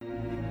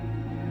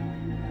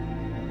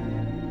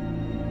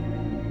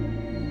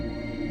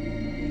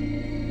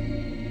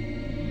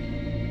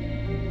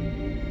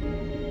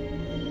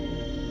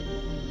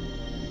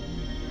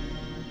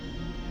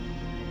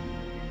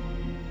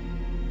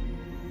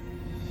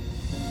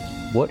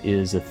What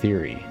is a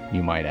theory,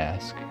 you might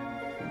ask?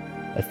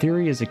 A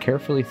theory is a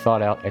carefully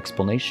thought out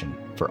explanation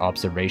for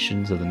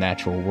observations of the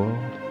natural world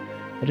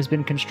that has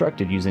been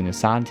constructed using a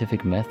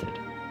scientific method,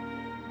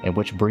 and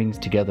which brings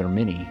together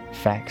many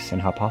facts and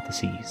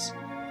hypotheses.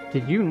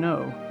 Did you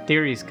know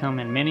theories come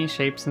in many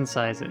shapes and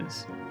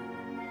sizes?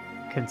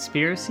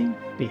 Conspiracy,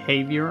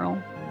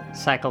 behavioral,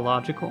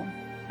 psychological,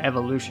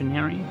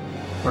 evolutionary,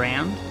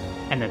 grand,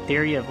 and the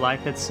theory of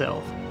life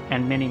itself,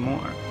 and many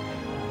more.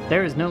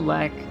 There is no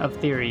lack of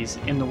theories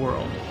in the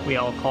world we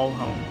all call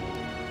home.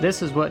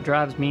 This is what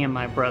drives me and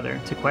my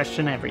brother to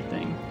question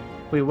everything.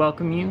 We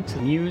welcome you to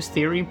Muse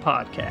Theory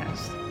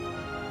Podcast.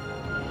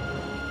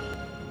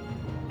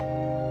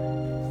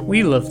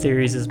 We love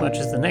theories as much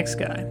as the next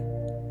guy.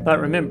 But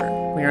remember,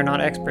 we are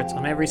not experts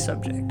on every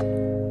subject.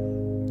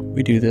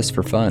 We do this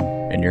for fun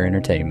and your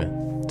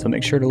entertainment, so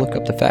make sure to look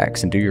up the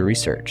facts and do your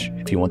research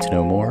if you want to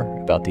know more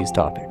about these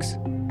topics.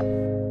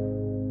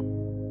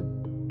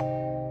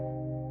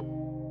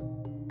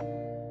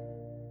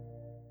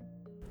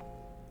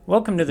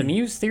 Welcome to the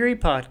Muse Theory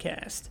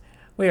Podcast.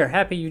 We are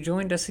happy you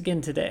joined us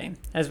again today,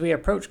 as we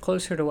approach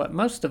closer to what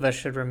most of us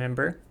should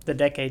remember, the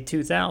decade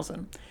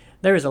 2000.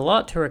 There is a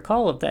lot to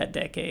recall of that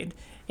decade.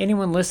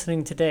 Anyone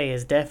listening today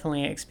has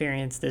definitely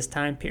experienced this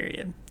time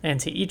period, and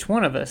to each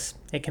one of us,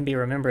 it can be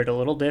remembered a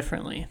little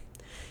differently.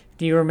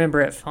 Do you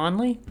remember it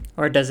fondly,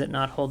 or does it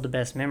not hold the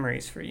best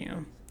memories for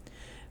you?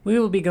 We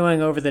will be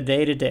going over the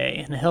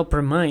day-to-day and help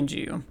remind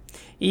you,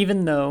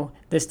 even though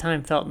this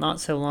time felt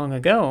not so long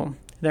ago,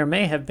 there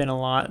may have been a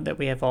lot that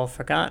we have all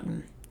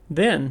forgotten.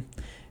 Then,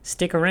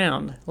 stick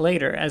around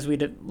later as we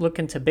look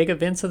into big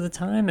events of the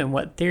time and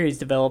what theories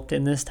developed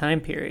in this time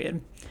period.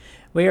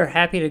 We are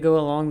happy to go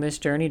along this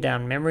journey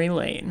down memory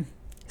lane.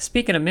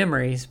 Speaking of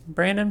memories,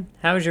 Brandon,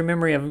 how was your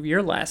memory of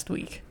your last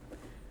week?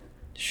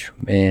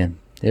 Man,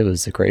 it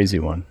was a crazy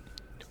one.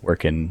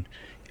 Working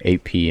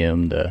 8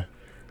 p.m. to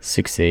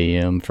 6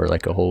 a.m. for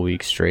like a whole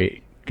week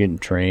straight, getting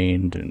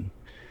trained and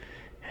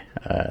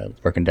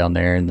working down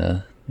there in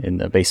the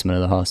basement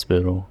of the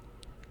hospital,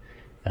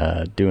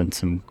 doing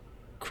some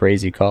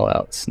crazy call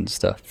outs and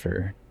stuff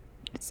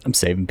I'm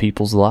saving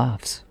people's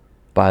lives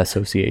by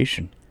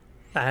association.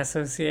 By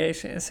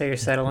association? So you're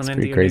settling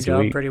into your new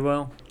job pretty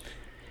well?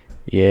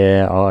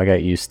 Yeah, I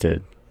got used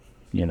to,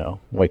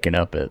 waking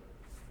up at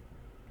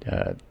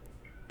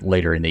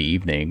later in the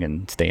evening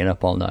and staying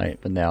up all night,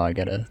 but now I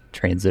got to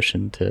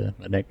transition to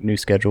a new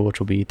schedule, which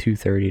will be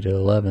 2:30 to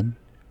 11,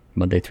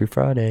 Monday through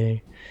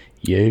Friday.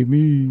 Yay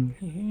me.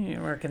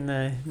 Yeah, working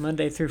the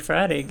Monday through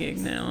Friday gig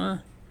now, huh?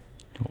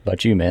 What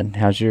about you, man?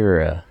 How's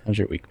your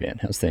week been?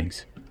 How's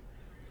things?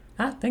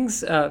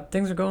 Things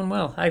are going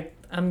well.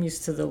 I'm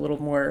used to the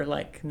little more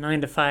like 9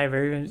 to 5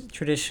 or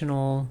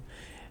traditional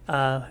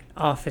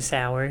office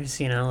hours,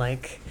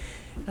 like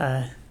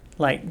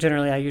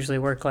generally I usually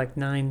work like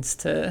 9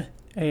 to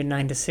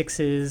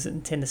 6s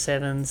and 10 to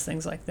 7s,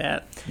 things like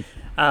that.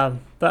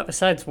 But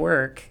besides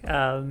work,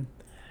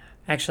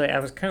 actually,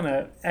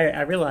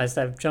 I realized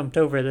I've jumped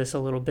over this a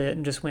little bit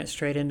and just went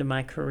straight into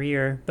my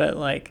career, but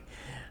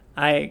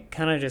I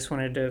kind of just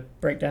wanted to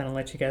break down and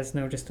let you guys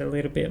know just a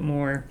little bit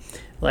more,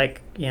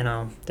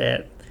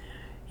 that,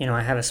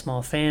 I have a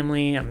small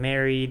family, I'm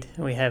married,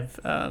 we have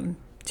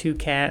 2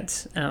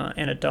 cats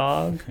and a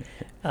dog.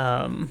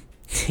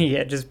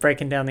 Yeah, just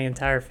breaking down the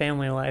entire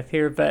family life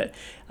here, but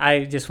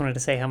I just wanted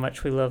to say how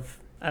much we love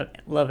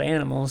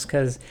animals,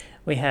 because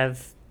we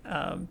have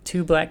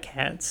 2 black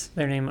cats.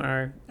 Their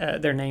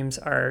names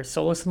are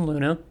Solus and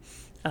Luna.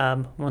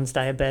 One's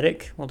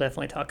diabetic. We'll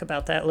definitely talk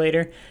about that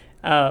later.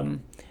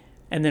 And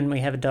then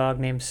we have a dog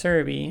named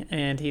Serby,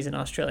 and he's an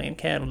Australian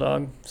cattle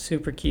dog.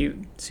 Super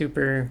cute,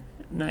 super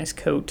nice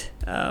coat.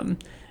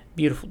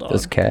 Beautiful dog.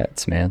 Those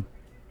cats, man.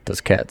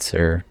 Those cats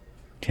have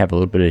a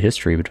little bit of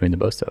history between the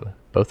both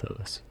of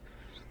us.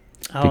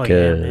 Oh,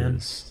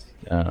 because,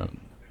 yeah, man.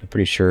 I'm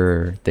pretty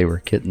sure they were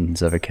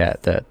kittens of a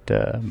cat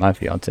that my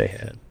fiance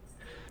had.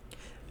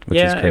 Which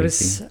is crazy. It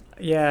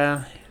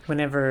was,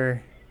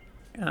 whenever,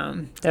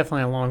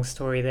 definitely a long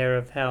story there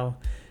of how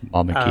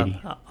Mama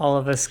Kitty. all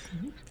of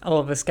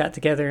us got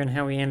together and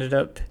how we ended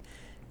up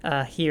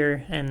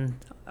here, and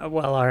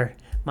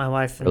my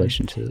wife and,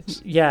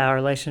 relationships. Yeah, our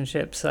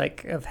relationships,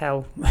 like of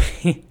how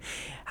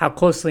how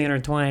closely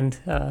intertwined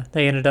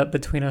they ended up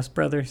between us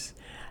brothers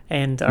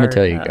and our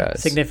tell you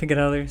guys, significant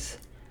others.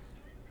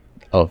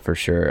 Oh, for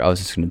sure. I was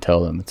just going to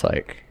tell them, it's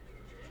like,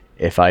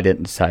 if I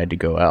didn't decide to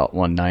go out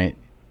one night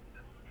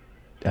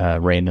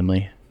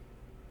randomly,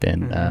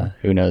 then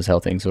who knows how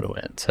things would have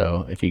went.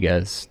 So if you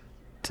guys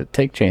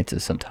take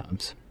chances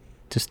sometimes,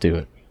 just do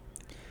it.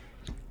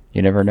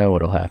 You never know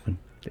what'll happen,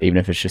 even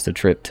if it's just a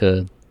trip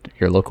to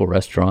your local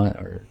restaurant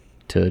or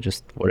to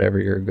just whatever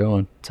you're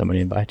going.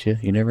 Somebody invite you.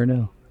 You never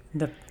know.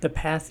 The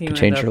path you could end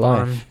change up your life.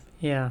 on,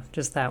 yeah,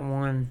 just that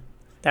one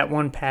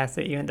path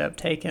that you end up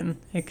taking,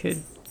 it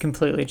could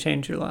completely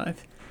change your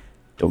life.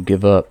 Don't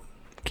give up.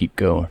 Keep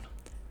going.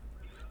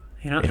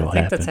 I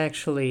think that's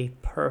actually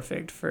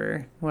perfect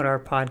for what our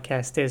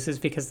podcast is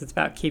because it's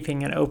about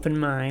keeping an open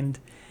mind.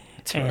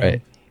 That's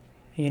right.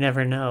 you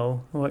never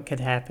know what could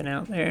happen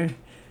out there.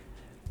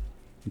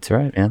 It's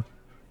right, man.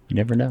 You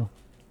never know.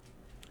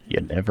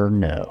 You never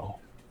know.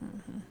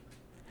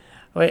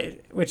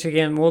 Which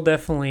again, we'll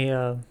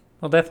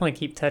definitely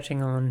keep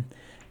touching on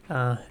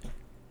uh,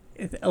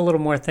 a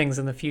little more things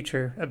in the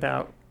future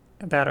about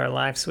our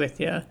lives with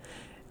you.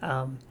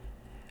 Um,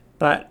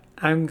 but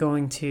I'm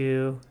going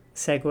to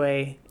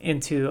segue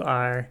into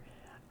our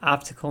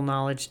optical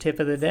knowledge tip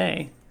of the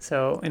day.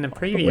 So in the I've been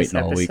previous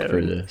waiting all week for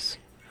episode, this.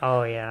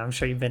 oh yeah, I'm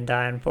sure you've been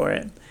dying for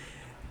it.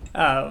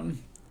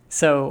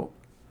 So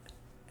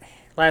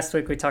last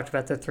week we talked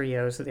about the three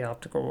O's of the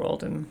optical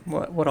world and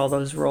what all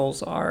those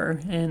roles are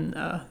and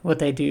what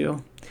they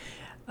do.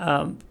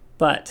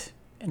 But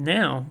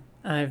now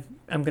I'm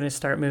going to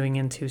start moving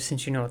into,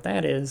 since you know what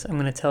that is, I'm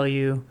going to tell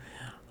you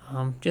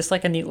just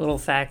like a neat little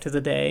fact of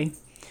the day.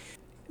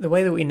 The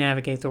way that we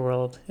navigate the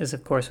world is,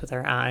 of course, with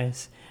our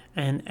eyes,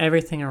 and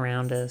everything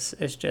around us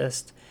is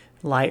just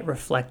light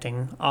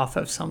reflecting off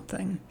of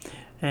something.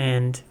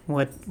 And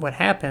what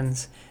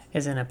happens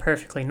is in a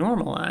perfectly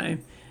normal eye,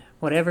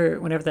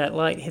 whenever that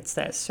light hits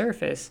that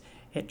surface,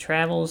 it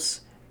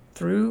travels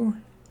through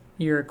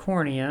your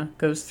cornea,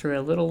 goes through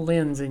a little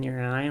lens in your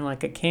eye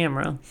like a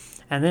camera,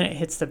 and then it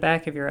hits the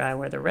back of your eye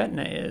where the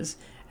retina is,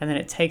 and then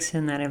it takes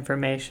in that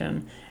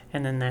information,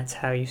 and then that's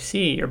how you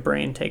see. Your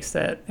brain takes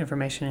that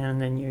information in,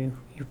 and then you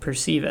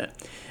perceive it.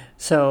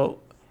 So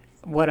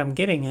what I'm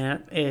getting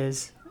at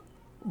is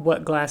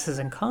what glasses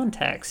and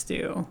contacts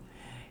do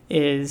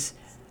is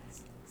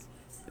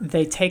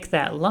they take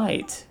that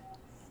light,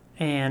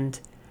 and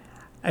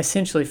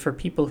essentially for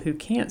people who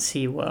can't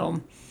see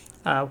well,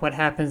 what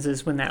happens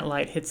is when that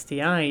light hits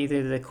the eye,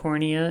 either the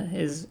cornea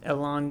is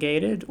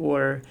elongated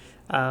or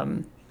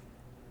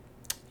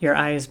your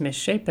eye is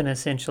misshapen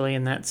essentially,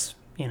 and that's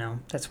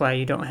why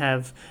you don't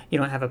have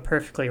a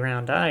perfectly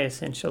round eye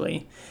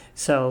essentially.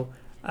 So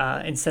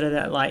instead of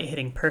that light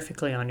hitting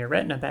perfectly on your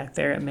retina back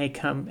there, it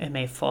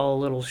may fall a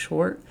little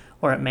short,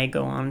 or it may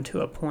go on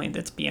to a point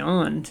that's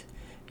beyond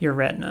your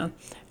retina,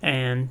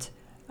 and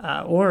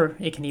or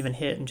it can even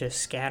hit and just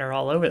scatter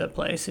all over the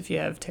place if you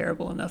have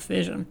terrible enough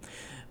vision.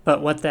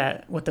 But what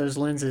those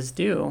lenses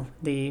do,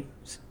 the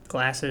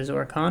glasses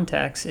or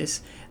contacts,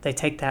 is they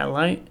take that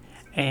light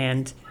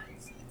and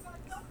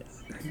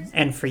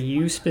for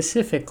you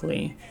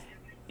specifically,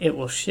 it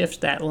will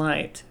shift that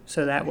light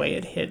so that way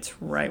it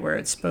hits right where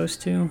it's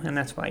supposed to, and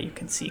that's why you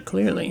can see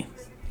clearly.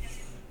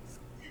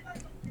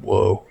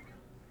 Whoa.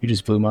 You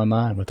just blew my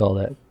mind with all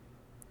that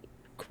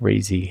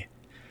crazy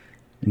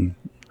and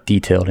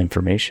detailed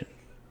information.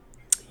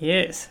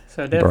 Yes,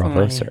 so Bravo,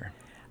 definitely. sir.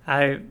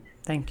 I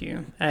thank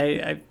you.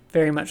 I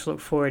very much look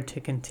forward to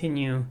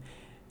continue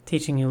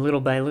teaching you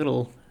little by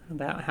little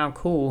about how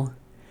cool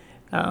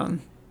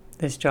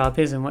this job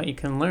is and what you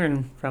can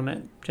learn from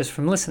it just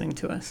from listening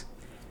to us.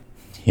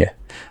 Yeah,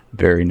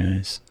 very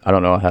nice. I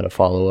don't know how to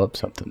follow up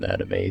something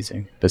that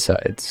amazing.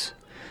 Besides,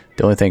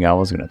 the only thing I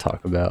was going to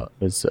talk about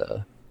was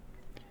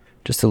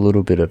just a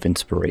little bit of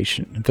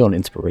inspiration. I'm feeling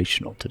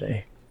inspirational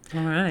today.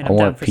 All right, I I'm down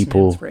want for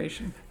people, some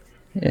inspiration.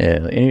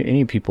 yeah,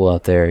 any people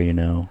out there,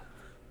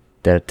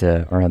 that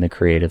are on the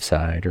creative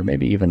side, or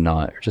maybe even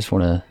not, or just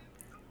want to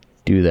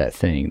do that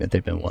thing that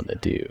they've been wanting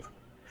to do.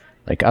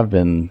 Like I've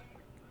been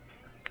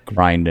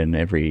grinding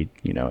every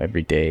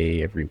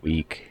day, every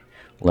week,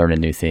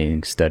 learning new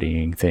things,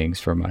 studying things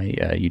for my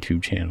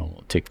YouTube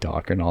channel,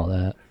 TikTok, and all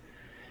that.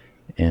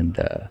 And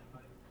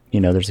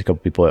there's a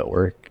couple people at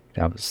work.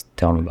 I was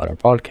telling them about our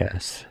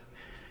podcast,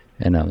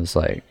 and I was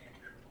like,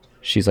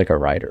 she's like a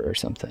writer or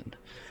something,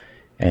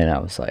 and I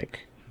was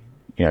like,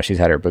 she's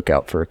had her book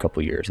out for a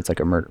couple years. It's like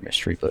a murder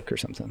mystery book or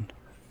something.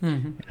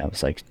 Mm-hmm. And I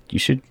was like, you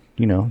should,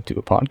 do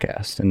a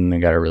podcast. And I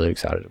got her really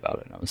excited about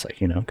it. And I was like,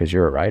 because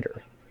you're a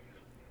writer,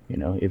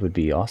 it would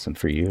be awesome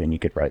for you, and you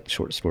could write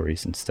short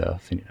stories and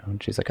stuff.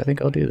 And she's like, I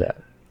think I'll do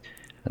that.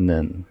 And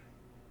then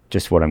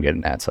just what I'm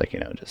getting at, it's like,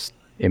 just,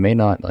 it may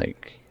not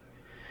like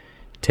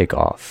take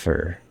off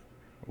or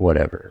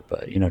whatever,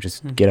 but,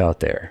 just get out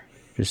there,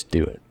 just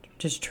do it.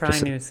 Just try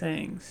new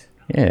things.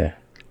 Yeah.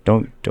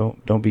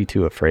 Don't be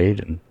too afraid,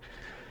 and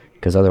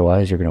because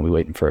otherwise you're going to be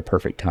waiting for a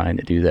perfect time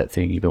to do that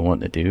thing you've been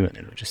wanting to do, and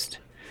it'll just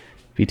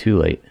be too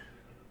late,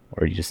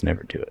 or you just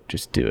never do it.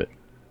 Just do it.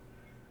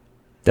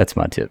 That's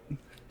my tip.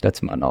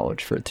 That's my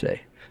knowledge for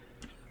today.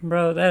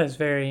 Bro, that is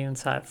very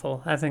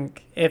insightful. I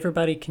think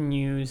everybody can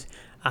use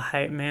a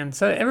hype man.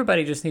 So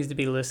everybody just needs to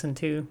be listened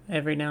to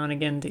every now and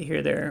again to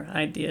hear their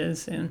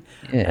ideas and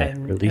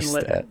release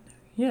that.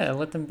 Yeah,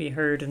 let them be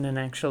heard, and then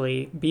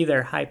actually be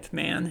their hype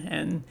man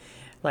and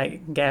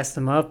like gas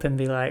them up and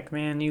be like,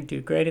 man, you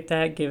do great at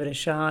that. Give it a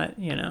shot.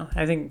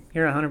 I think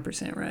you're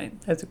 100% right.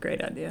 That's a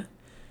great idea.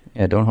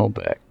 Yeah, don't hold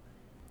back.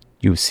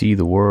 You'll see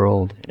the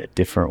world in a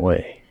different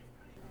way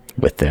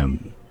with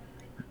them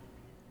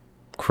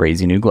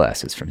crazy new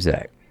glasses from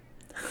Zach.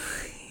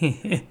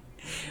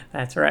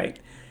 That's right.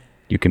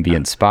 You can be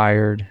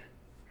inspired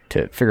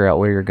to figure out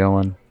where you're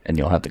going, and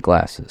you'll have the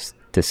glasses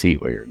to see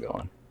where you're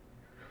going.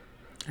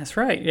 That's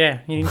right. Yeah,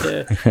 you need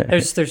to.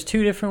 There's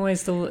two different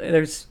ways to.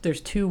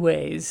 There's two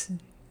ways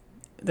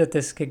that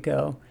this could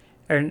go,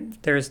 or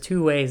there's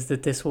two ways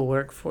that this will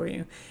work for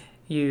you.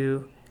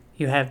 You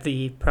you have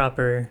the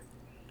proper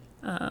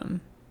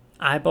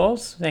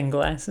eyeballs and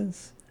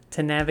glasses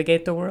to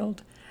navigate the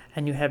world,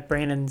 and you have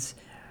Brandon's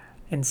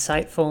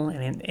insightful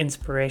and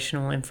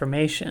inspirational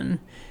information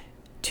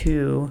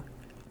to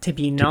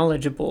be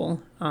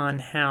knowledgeable on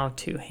how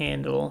to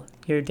handle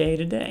your day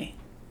to day.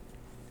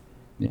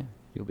 Yeah,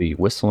 you'll be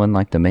whistling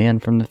like the man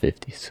from the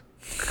 50s.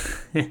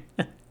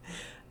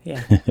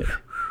 Yeah,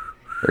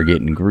 Or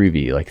getting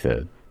groovy like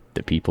the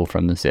people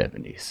from the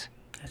 70s.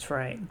 that's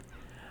right.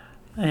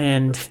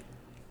 And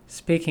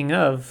speaking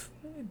of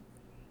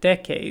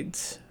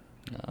decades,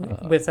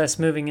 with us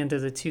moving into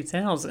the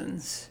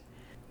 2000s,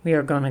 we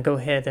are going to go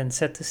ahead and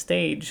set the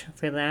stage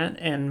for that,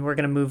 and we're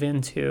going to move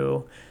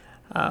into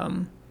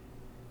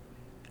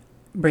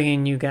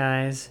bringing you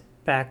guys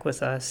back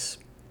with us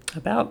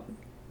about,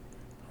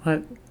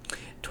 what,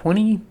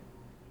 20,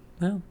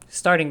 well,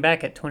 starting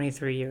back at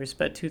 23 years,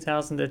 but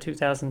 2000 to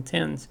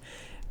 2010s.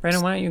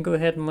 Brandon, why don't you go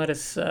ahead and let us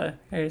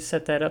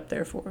set that up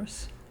there for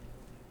us?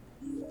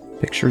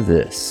 Picture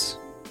this.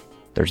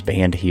 There's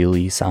Band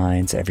Healy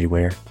signs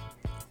everywhere.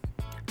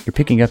 You're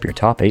picking up your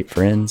top 8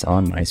 friends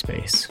on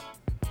MySpace.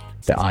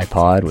 The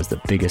iPod was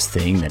the biggest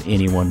thing that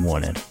anyone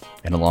wanted,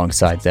 and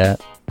alongside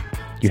that,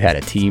 you had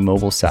a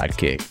T-Mobile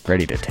sidekick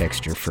ready to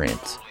text your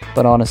friends.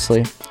 But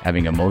honestly,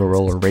 having a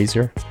Motorola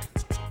Razr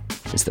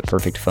is the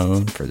perfect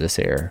phone for this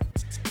era.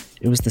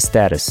 It was the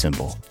status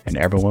symbol, and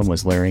everyone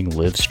was wearing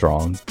Live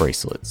Strong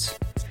bracelets.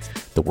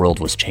 The world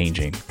was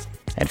changing,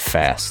 and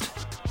fast,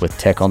 with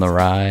tech on the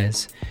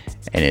rise,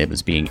 and it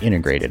was being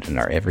integrated in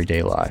our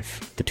everyday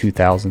life. The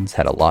 2000s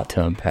had a lot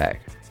to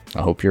unpack.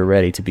 I hope you're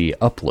ready to be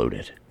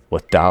uploaded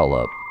with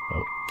dial-up.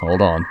 Oh,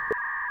 hold on.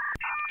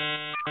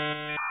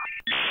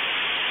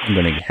 I'm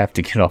going to have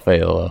to get off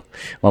AOL.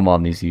 My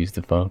mom needs to use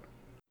the phone.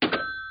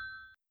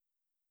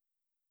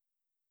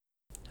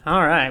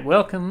 All right,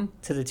 welcome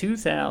to the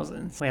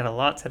 2000s. We have a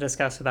lot to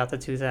discuss about the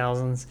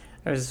 2000s.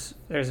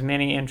 There's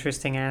many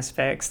interesting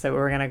aspects that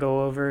we're going to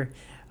go over.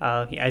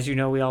 As you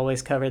know, we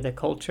always cover the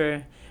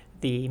culture,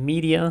 the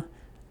media,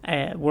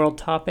 world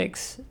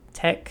topics,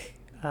 tech,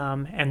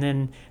 and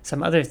then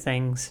some other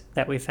things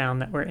that we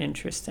found that were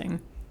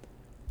interesting.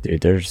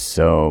 Dude, there's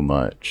so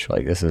much.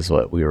 Like, this is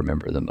what we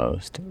remember the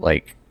most.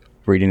 Like,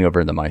 reading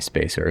over the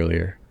MySpace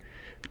earlier.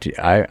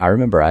 I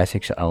remember I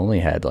think I only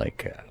had,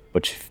 like,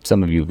 which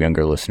some of you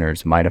younger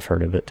listeners might have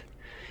heard of it.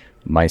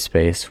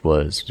 MySpace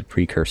was the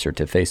precursor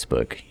to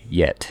Facebook,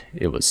 yet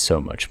it was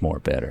so much more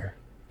better.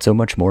 So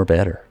much more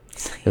better.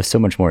 It was so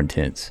much more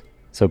intense.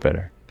 So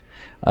better.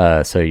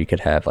 So you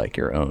could have like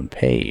your own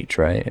page,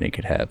 right? And you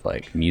could have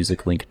like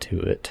music linked to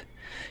it.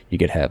 You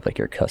could have like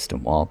your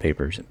custom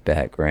wallpapers and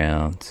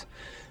backgrounds.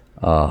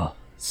 Oh,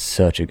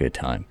 such a good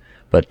time.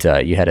 But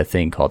you had a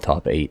thing called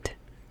Top 8.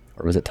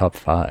 Or was it Top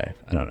 5?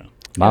 I don't know.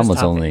 Mine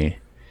was only...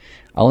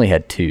 I only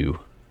had 2.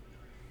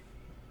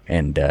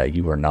 And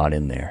you were not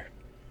in there.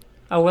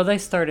 Oh, well, they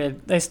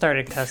started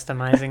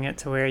customizing it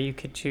to where you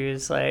could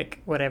choose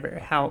like whatever,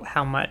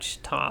 how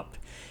much top,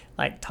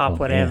 like top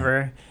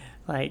whatever.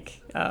 Yeah.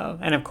 Like,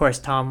 and of course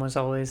Tom was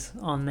always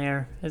on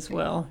there as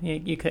well.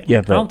 You couldn't.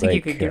 Yeah, but I don't think like,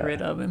 you could get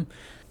rid of him.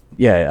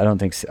 Yeah, I don't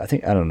think so.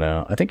 I don't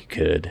know. I think you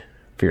could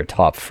for your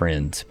top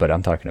friends, but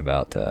I'm talking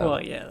about.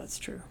 Well, yeah, that's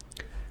true.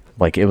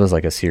 Like, it was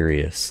like a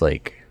serious,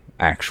 like,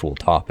 actual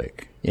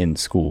topic in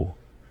school.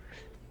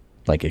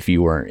 Like, if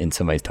you weren't in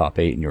somebody's top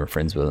 8 and you were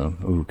friends with them,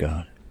 oh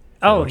god.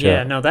 Oh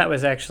yeah, no, that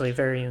was actually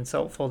very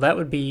insultful. That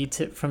would be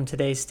from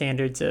today's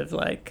standards of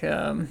like.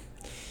 I'm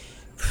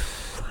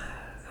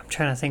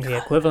trying to think of the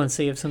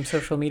equivalency of some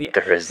social media.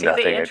 There is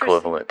nothing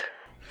equivalent.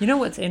 You know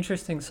what's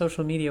interesting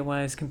social media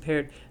wise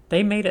compared?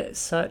 They made it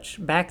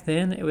such, back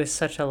then it was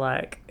such a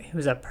like, it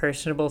was a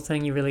personable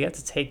thing. You really got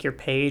to take your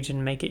page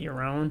and make it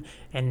your own.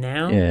 And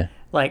now,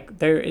 like,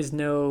 there is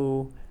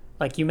no,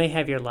 like, you may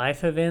have your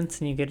life events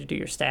and you get to do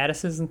your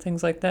statuses and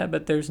things like that,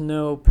 but there's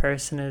no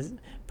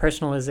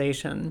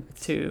personalization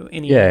to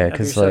any of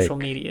your social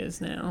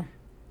medias now.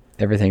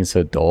 Everything's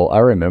so dull. I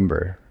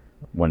remember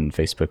when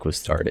Facebook was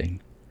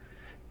starting,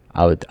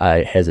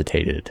 I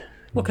hesitated.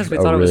 Well, because we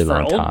thought it was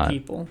for old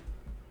people.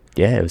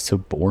 Yeah, it was so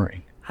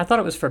boring. I thought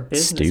it was for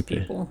business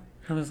people.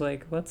 I was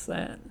like, what's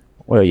that?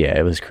 Well, yeah,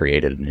 it was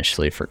created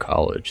initially for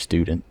college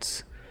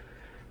students.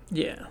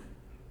 Yeah.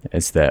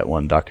 It's that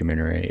one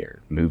documentary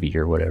or movie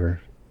or whatever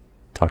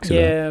talks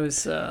about. Yeah, it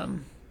was...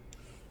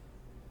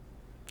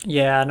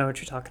 yeah, I know what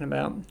you're talking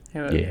about.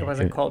 It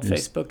wasn't called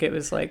Facebook. It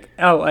was like...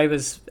 I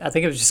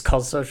think it was just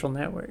called Social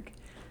Network.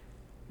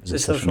 The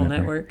Social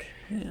Network?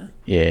 Yeah.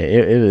 Yeah,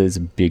 it was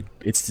big...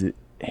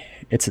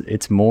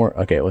 It's more...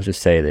 Okay, let's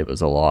just say that it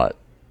was a lot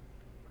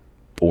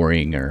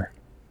boringer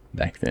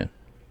back then.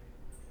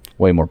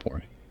 Way more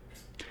boring.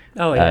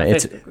 Oh, yeah.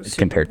 It's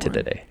compared boring.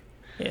 To today.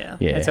 Yeah,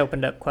 it's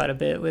opened up quite a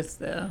bit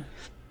with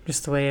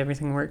just the way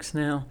everything works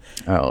now.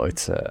 Oh,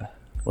 it's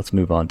let's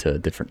move on to a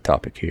different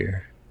topic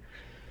here.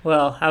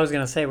 Well, I was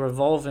gonna say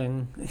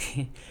revolving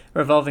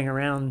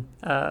around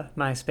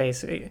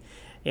MySpace.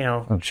 You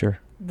know. Oh, sure.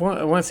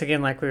 Once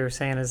again, like we were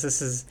saying,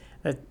 this is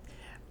that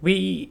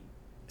we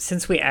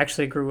since we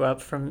actually grew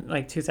up from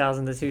like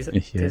 2000 to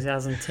Yeah.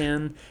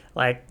 2010,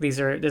 like this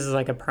is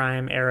like a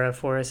prime era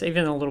for us.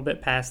 Even a little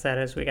bit past that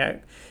as we got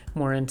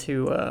more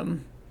into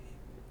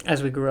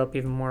as we grew up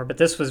even more. But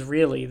this was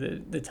really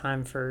the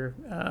time for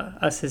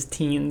us as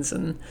teens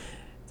and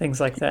things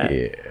like that.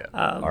 Yeah.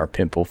 Um, Our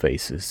pimple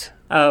faces.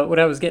 what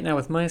I was getting at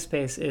with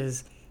MySpace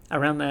is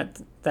around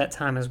that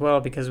time as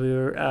well because we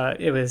were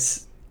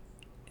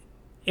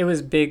it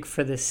was big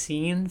for the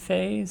scene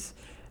phase.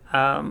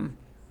 Um,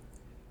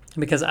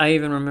 because I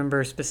even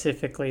remember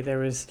specifically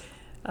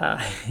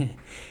uh,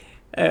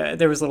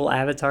 there was little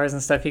avatars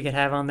and stuff you could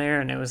have on there,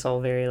 and it was all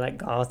very like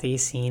gothy,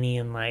 sceney,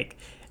 and like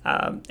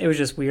it was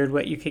just weird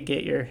what you could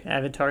get your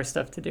avatar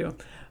stuff to do.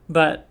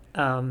 But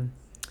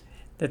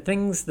the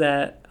things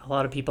that a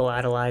lot of people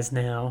idolize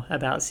now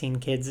about Scene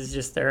Kids is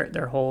just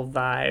their whole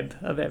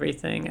vibe of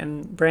everything,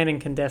 and Brandon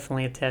can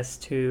definitely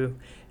attest to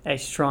a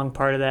strong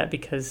part of that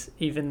because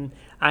even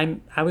I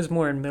was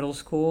more in middle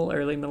school,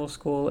 early middle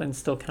school, and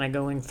still kind of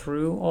going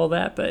through all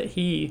that, but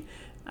he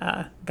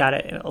got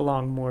it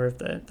along more of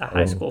the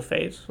high Oh, school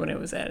phase when it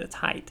was at its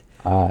height.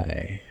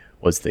 I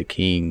was the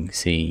king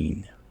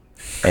scene.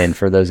 And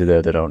for those of you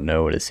that don't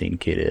know what a scene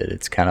kid is,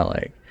 it's kind of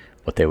like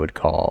what they would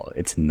call,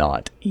 it's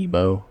not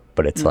emo,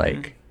 but it's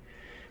Mm-hmm.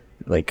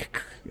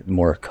 like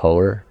more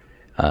color.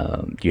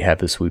 You have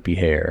the swoopy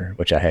hair,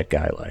 which I had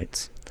guy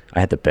lights. I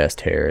had the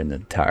best hair in the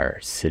entire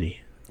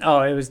city.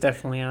 Oh, it was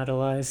definitely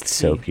idolized. It's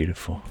so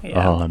beautiful.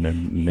 Yeah, Oh, I he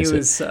miss it.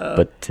 was.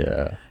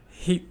 But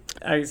He.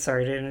 I'm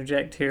sorry to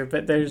interject here,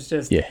 but there's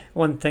just yeah,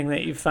 one thing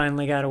that you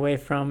finally got away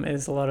from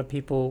is a lot of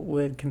people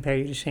would compare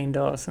you to Shane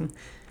Dawson.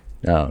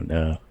 oh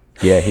no,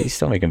 yeah, he's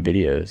still making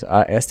videos.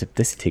 I asked if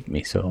this would take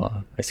me so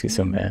long. I just get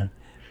so mad.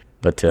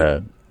 But He,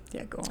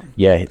 yeah, go on.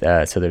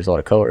 yeah, so there's a lot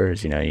of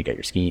colors. You got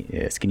your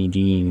skinny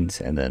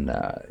jeans, and then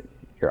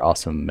your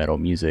awesome metal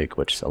music,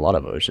 which a lot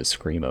of it was just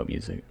screamo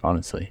music,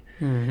 honestly.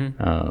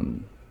 Mm-hmm.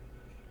 Um,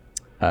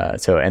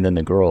 so and then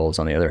the girls,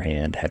 on the other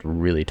hand, had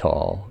really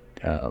tall,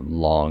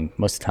 long,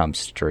 most of the time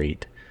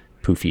straight,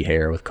 poofy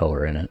hair with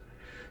color in it.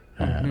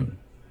 Mm-hmm. Um,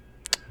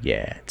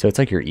 yeah, so it's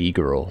like your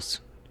e-girls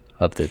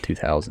of the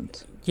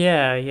 2000s.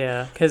 Yeah,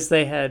 yeah, because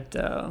they had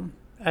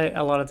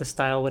a lot of the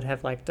style would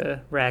have like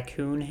the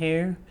raccoon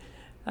hair,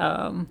 is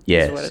what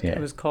Yes, it yeah,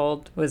 was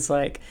called. Was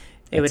like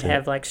it would that's it.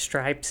 have like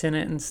stripes in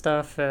it and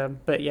stuff.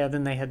 But yeah,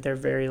 then they had their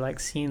very like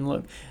scene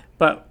look.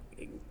 But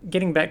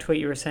getting back to what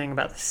you were saying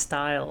about the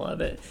style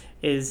of it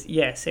is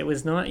yes, it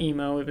was not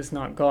emo, it was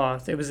not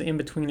goth, it was in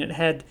between.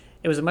 It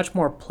was a much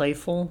more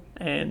playful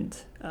and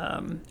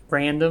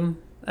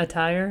random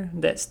attire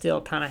that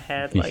still kind of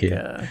had like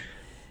Yeah.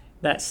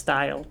 that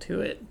style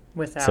to it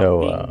without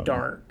So being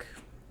dark.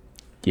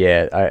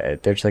 yeah,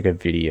 there's like a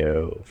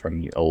video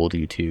from old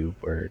YouTube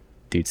where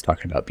dude's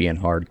talking about being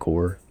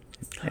hardcore,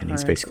 and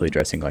he's basically Hardcore.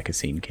 dressing like a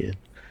scene kid.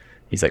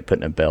 He's like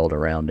putting a belt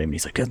around him.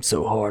 He's like, "I'm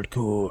so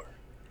hardcore,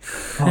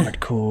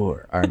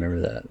 hardcore." I remember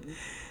that.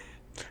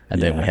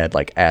 And then we Yeah. had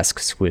like Ask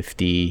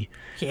Swifty.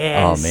 Oh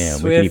Yes,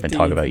 man, we could even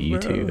talk Swifty,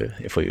 about bro.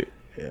 YouTube if we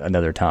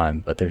another time.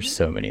 But there's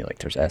so many. Like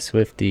there's Ask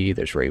Swifty.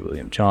 There's Ray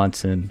William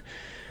Johnson.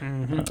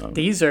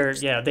 These are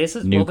yeah.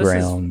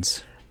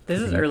 Newgrounds. This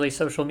is early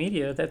social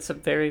media. That's a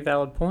very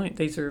valid point.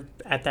 These are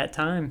at that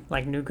time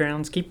like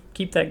Newgrounds.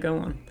 Keep that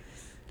going.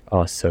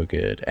 Oh, so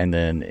good. And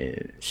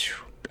then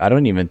I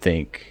don't even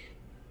think.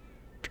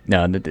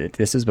 No,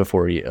 this is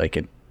before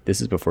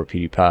this is before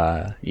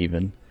PewDiePie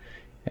even.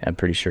 I'm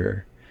pretty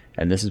sure,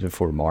 and this is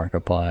before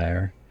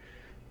Markiplier.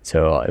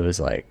 So it was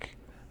like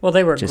Well,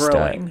 they were just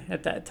growing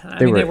at that time. I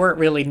they mean, they were weren't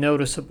really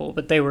noticeable,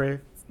 but they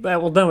were.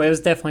 Well, no, it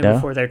was definitely no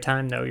before their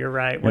time, though. You're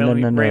right. no no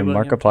no Ray no.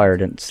 William Markiplier Johnson.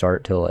 didn't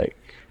start till like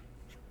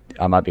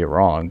I might be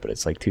wrong, but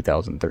it's like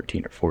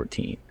 2013 or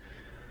 14,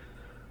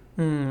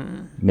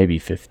 Hmm. maybe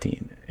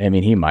 15. I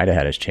mean, he might have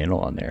had his channel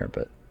on there,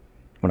 but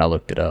when I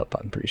looked it up,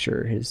 I'm pretty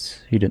sure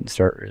his he didn't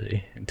start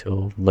really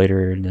until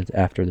later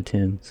after the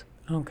tens.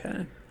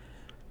 Okay.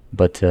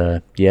 But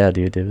yeah,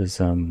 dude, it was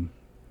and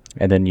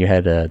then you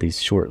had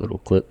these short little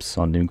clips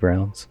on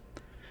Newgrounds,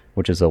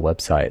 which is a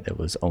website that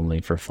was only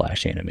for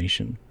Flash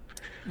animation.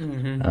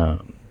 Mm-hmm.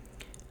 Um,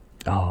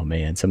 oh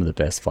man, some of the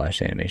best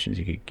Flash animations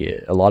you could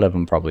get. A lot of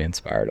them probably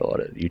inspired a lot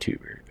of YouTube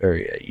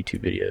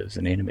videos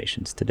and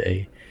animations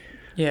today.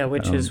 Yeah,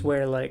 which is Um,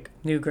 where like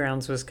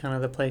Newgrounds was kind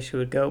of the place you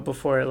would go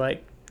before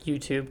like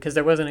YouTube, because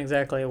there wasn't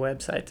exactly a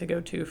website to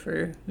go to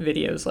for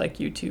videos like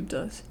YouTube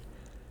does.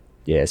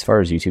 yeah, as far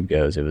as YouTube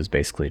goes, it was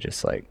basically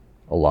just like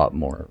a lot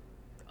more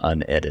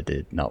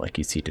unedited, not like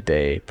you see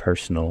today,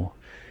 personal,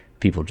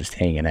 people just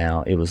hanging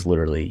out. It was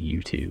literally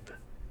YouTube.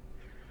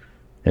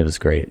 It was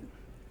great.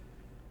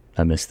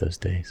 I miss those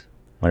days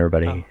when Oh,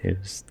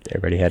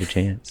 everybody had a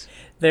chance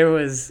there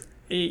was,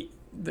 in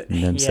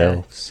yeah,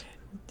 themselves.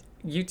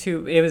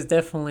 YouTube. It was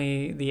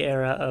definitely the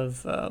era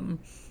of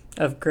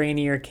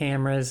grainier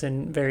cameras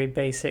and very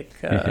basic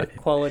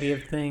quality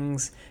of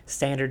things,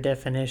 standard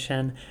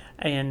definition,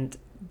 and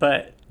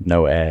but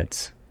No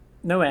ads.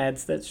 No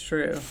ads, that's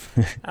true.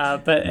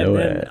 But and No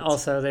then ads.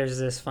 also there's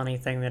this funny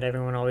thing that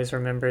everyone always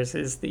remembers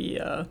is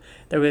there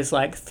was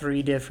like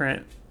three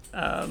different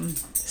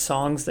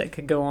songs that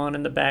could go on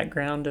in the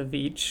background of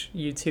each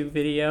YouTube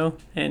video,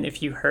 and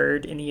if you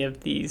heard any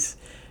of these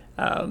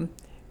um,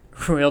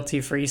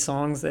 royalty-free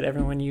songs that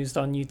everyone used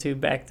on YouTube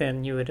back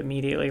then, you would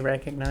immediately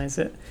recognize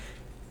it.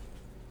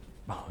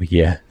 Oh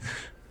yeah,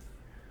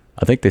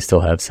 I think they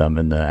still have some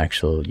in the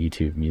actual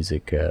YouTube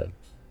music,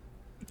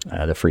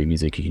 the free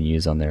music you can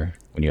use on there.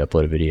 When you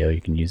upload a video, you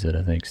can use it.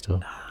 I think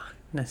still.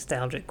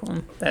 Nostalgic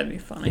one. That'd be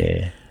funny.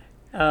 Yeah,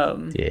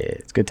 Um, yeah,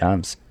 it's good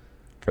times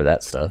for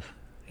that stuff.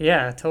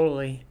 yeah,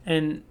 totally.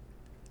 And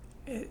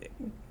But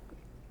you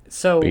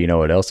so, know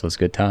what else was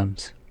good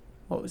times?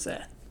 what was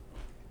that?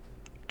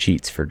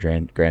 Cheats for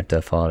Grand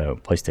Theft Auto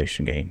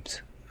PlayStation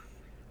games.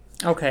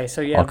 Okay, so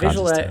yeah, All kinds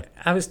of stuff.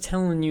 I was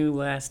telling you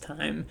last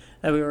time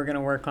that we were going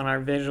to work on our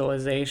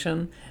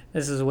visualization.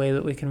 This is a way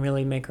that we can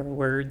really make our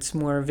words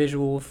more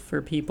visual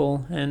for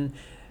people and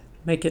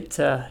make it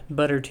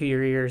butter to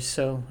your ears.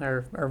 So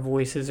our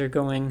voices are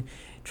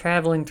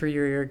traveling through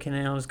your ear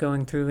canals,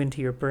 going through into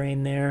your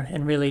brain there,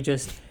 and really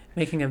just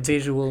making a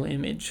visual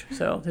image.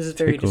 So this is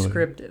very Tickler.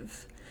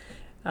 descriptive.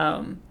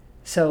 Um,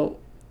 so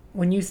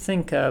when you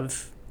think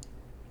of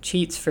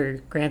cheats for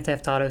Grand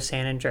Theft Auto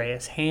San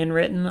Andreas,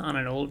 handwritten on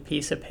an old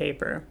piece of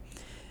paper.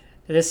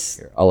 This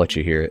Here, I'll let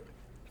you hear it.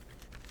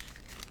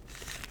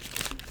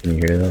 Can you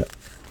hear that?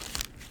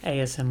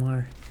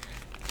 ASMR.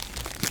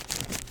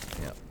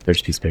 Yeah. There's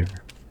a piece of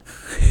paper.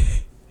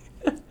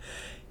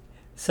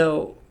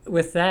 So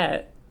with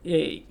that,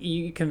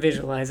 you can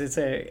visualize it's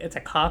a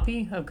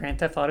copy of Grand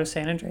Theft Auto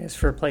San Andreas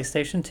for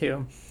PlayStation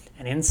 2,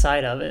 and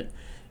inside of it,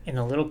 in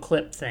a little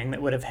clip thing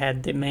that would have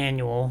had the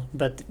manual,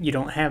 but you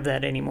don't have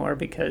that anymore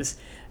because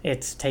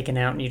it's taken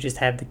out and you just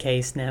have the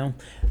case now.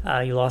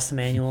 You lost the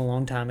manual a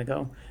long time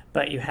ago,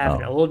 but you have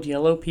an Oh, old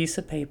yellow piece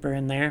of paper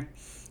in there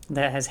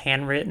that has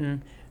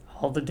handwritten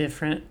all the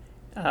different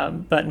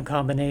button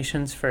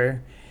combinations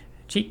for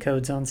cheat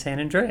codes on San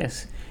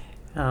Andreas.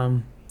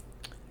 Um,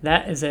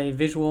 that is a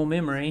visual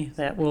memory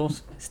that will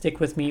stick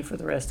with me for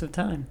the rest of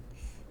time.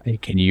 hey,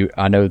 can you?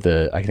 I know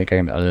the. I think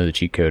I know the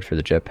cheat code for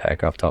the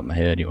jetpack off the top of my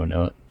head. You want to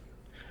know it?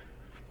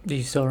 Do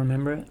you still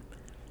remember it?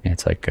 Yeah,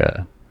 it's like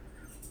R1,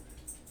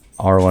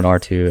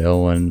 R2,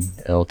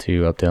 L1,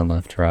 L2, up, down,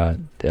 left, right,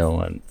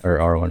 L1, or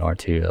R1,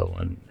 R2,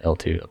 L1,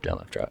 L2, up, down,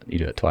 left, right. You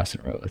do it twice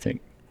in a row. I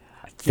think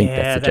that's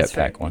Yeah, the that's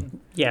right. jetpack one.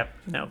 Yeah,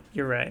 no,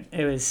 you're right.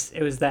 It was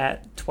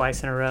that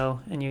twice in a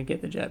row, and you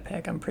get the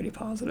jetpack. I'm pretty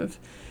positive.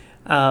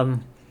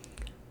 Um,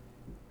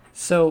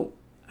 so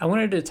I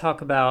wanted to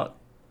talk about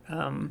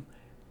um,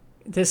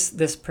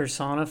 this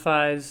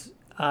personifies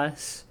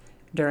us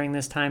during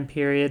this time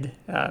period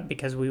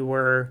because we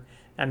were.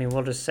 I mean,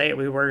 we'll just say it.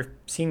 We were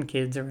seeing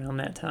kids around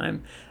that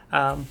time,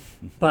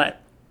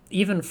 but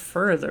even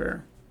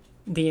further,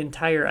 the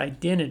entire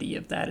identity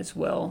of that as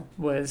well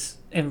was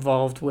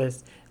involved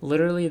with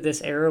literally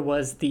this era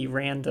was the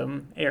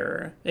random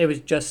era. It was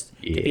just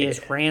to be as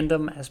Yeah.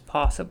 random as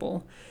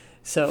possible.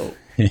 So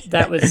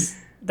that was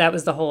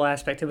the whole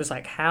aspect. It was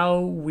like how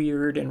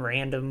weird and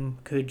random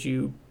could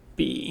you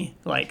be?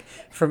 Like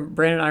from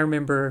Brandon, I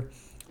remember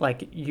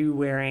like you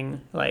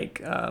wearing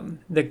like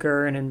the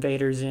Gur and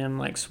Invader Zim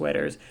like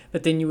sweaters,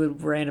 but then you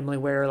would randomly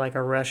wear like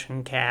a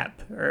Russian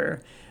cap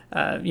or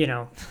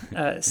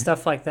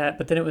stuff like that.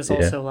 But then it was Yeah.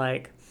 also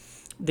like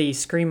the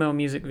screamo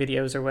music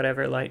videos or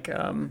whatever. Like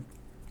oh,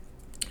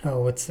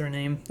 what's their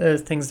name? The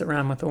things that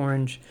rhyme with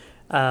orange.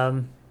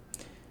 Um,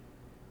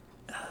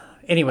 Oh,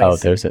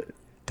 anyways,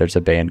 there's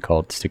a band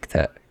called Stick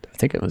That. I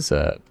think it was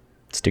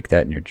Stick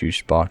That in Your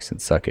Juice Box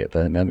and Suck It,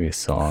 but it might be a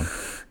song.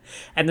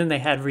 and then they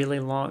had really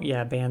long.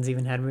 Yeah, bands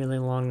even had really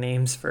long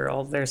names for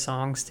all their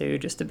songs too,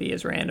 just to be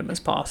as random as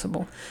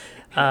possible.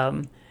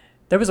 Um,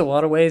 there was a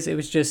lot of ways. It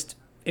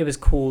was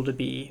cool to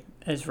be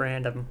as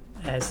random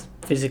as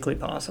physically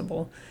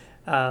possible.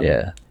 Um,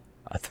 Yeah.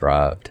 I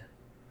thrived.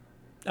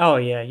 oh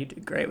yeah, you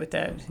did great with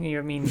that.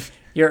 I mean,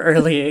 your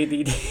early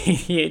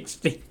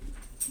ADHD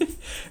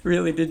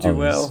really did I you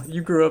was well.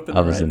 You grew up in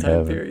I the was right in time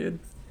heaven. period.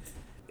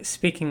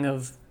 Speaking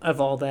of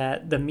all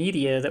that, the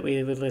media that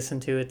we would listen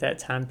to at that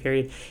time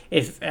period.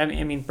 If I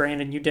mean,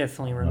 Brandon, you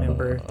definitely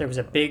remember there was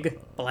a big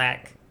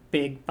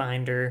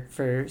binder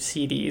for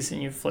CDs,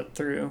 and you flip Oh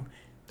through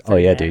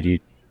yeah, that. dude. You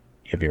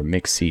have your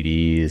mixed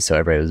CDs, so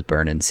everybody was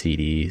burning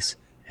CDs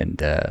and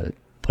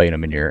playing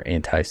them in your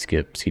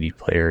anti-skip CD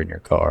player in your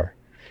car.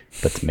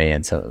 But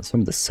man, some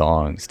of the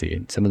songs,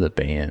 dude, some of the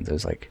bands, it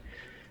was like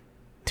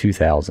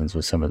 2000s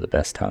was some of the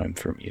best time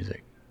for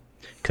music.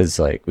 Because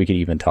like we could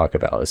even talk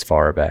about as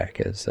far back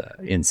as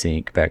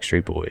NSYNC,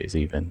 Backstreet Boys,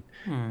 even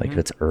like if Hmm.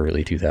 it's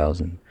early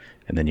 2000,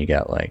 and then you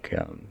got like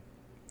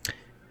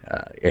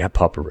yeah,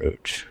 Papa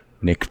Roach,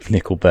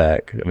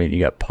 Nickelback. I mean, you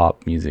got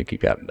pop music, you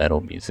got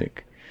metal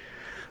music.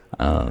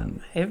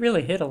 Um, It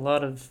really hit a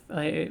lot of.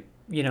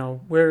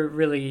 We're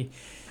really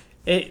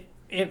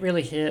it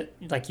really hit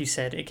like you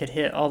said. It could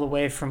hit all the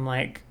way from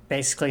like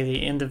basically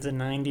the end of the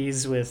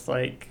 '90s with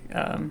like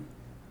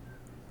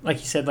like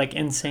you said, like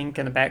NSYNC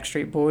and the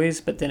Backstreet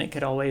Boys, but then it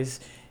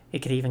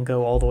could even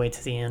go all the way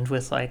to the end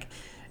with like,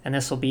 and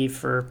this will be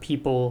for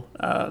people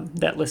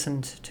that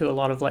listened to a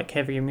lot of like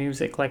heavier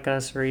music like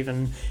us, or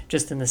even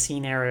just in the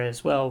scene era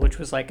as well, which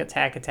was like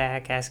Attack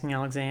Attack, Asking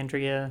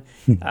Alexandria,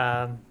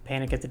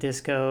 Panic at the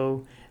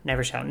Disco,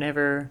 Never Shout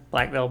Never,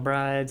 Black Veil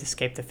Brides,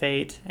 Escape the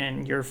Fate,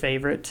 and your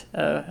favorite,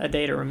 A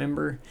Day to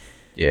Remember.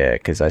 Yeah,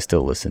 because I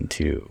still listen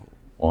to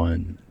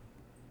one,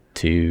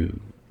 two,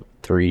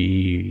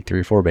 three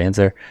or four bands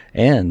there.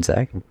 And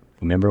Zach,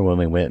 remember when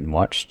we went and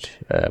watched?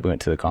 We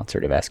went to the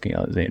concert of Asking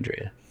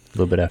Alexandria a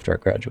little bit after I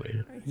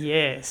graduated.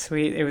 Yes,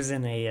 we it was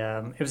in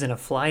a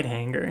flight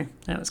hangar.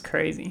 That was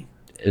crazy.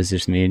 It was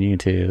just me and you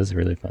too. It was a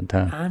really fun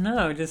time. I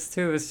know, it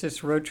was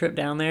just road trip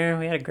down there.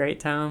 We had a great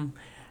time.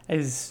 It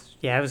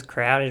was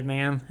crowded,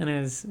 man, and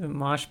it was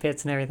mosh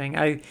pits and everything.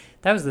 I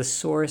That was the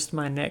sorest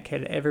my neck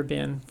had ever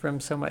been from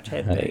so much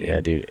Yeah,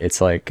 headbanging. dude,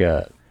 it's like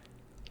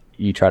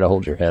you try to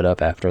hold your head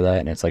up after that,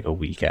 and it's like a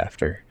week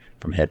after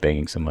from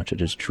headbanging so much it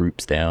just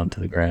droops down to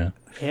the ground.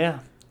 Yeah,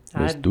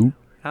 Just I doop.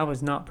 I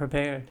was not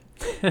prepared.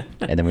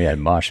 And then we had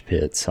mosh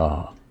pits.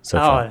 Oh, so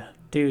fun. Oh,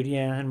 dude,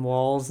 yeah, and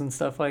walls and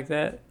stuff like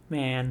that.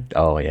 Man,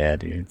 Oh yeah,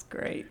 dude. it's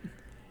great.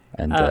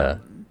 And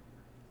Um,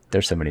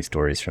 there's so many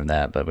stories from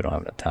that, but we don't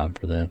have enough time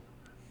for them.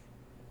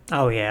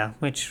 oh yeah,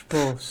 which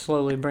we'll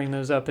slowly bring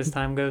those up as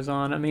time goes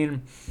on. I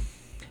mean,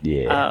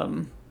 Yeah.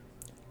 um,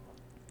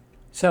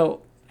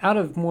 so out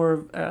of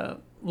more,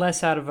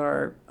 less out of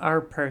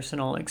our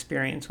personal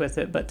experience with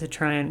it, but to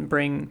try and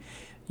bring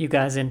you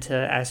guys into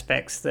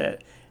aspects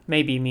that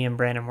maybe me and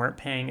Brandon weren't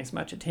paying as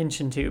much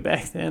attention to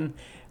back then.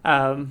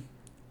 Um,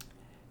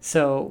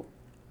 so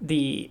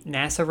the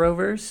NASA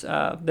rovers,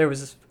 there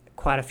was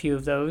quite a few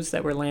of those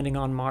that were landing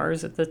on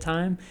Mars at the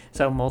time.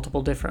 So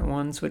multiple different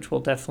ones, which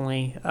we'll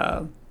definitely,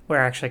 we're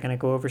actually going to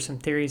go over some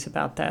theories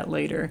about that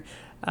later,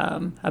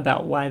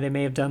 about why they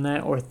may have done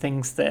that, or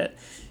things that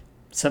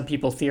some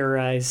people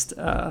theorized,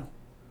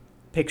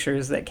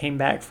 pictures that came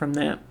back from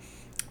that.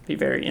 Be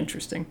very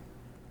interesting.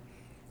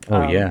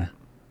 Oh Um, yeah.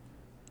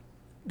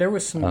 there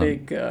was some Um.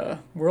 big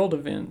world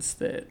events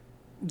that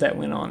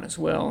went on as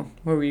well.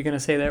 What were you going to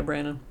say there,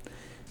 Brandon?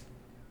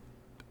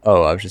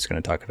 Oh, I was just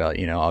gonna talk about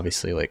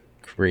obviously like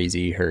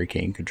crazy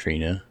Hurricane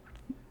Katrina,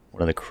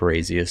 one of the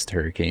craziest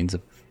hurricanes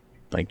of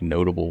like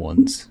notable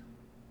ones,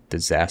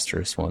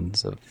 disastrous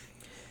ones of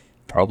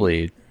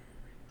probably.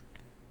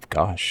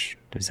 Gosh,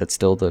 is that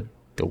still the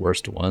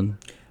worst one,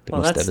 the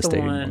Well, most that's the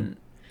devastating one? one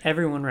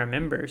everyone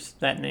remembers.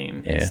 That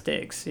name, it Yeah,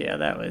 sticks. Yeah,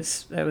 that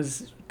was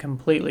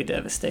completely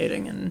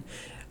devastating, and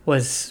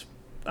was,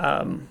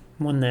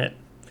 one that,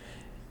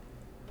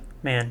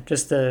 man,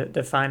 just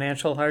the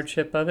financial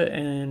hardship of it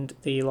and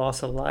the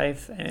loss of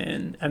life,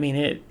 and I mean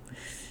it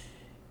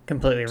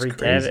completely it's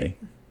wreaked havoc. crazy.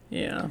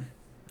 Yeah.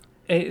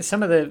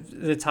 Some of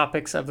the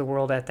topics of the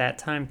world at that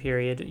time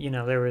period,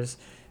 there was,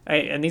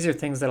 and these are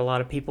things that a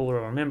lot of people will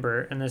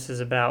remember, and this is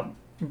about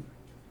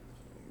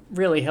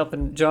really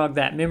helping jog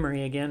that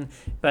memory again.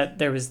 But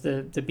there was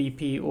the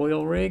BP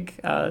oil rig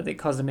that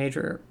caused a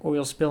major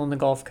oil spill in the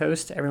Gulf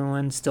Coast.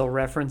 Everyone still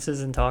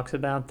references and talks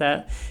about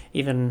that,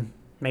 even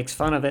makes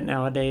fun of it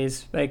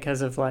nowadays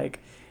because of like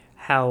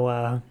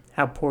how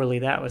poorly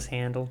that was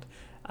handled.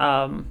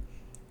 Um,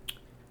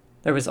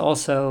 there was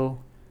also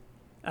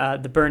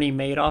the Bernie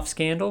Madoff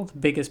scandal, the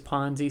biggest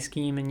Ponzi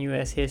scheme in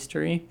U.S.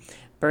 history.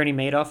 Bernie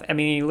Madoff, I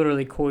mean, he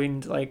literally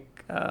coined like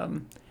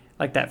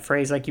that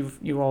phrase, like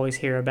you always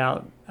hear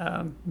about,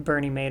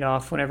 Bernie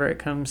Madoff whenever it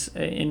comes,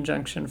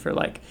 injunction for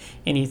like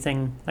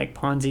anything like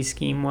Ponzi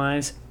scheme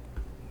wise.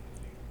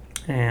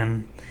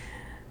 And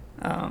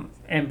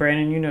and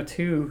Brandon,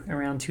 too,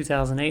 around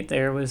 2008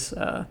 there was,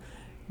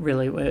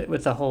 really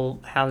with the whole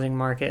housing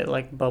market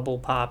like bubble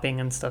popping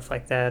and stuff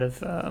like that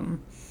of,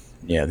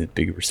 Yeah, the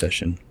big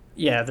recession.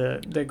 yeah,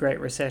 the Great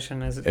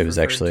Recession as It it's was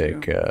referred actually to.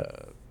 like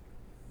a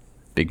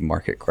big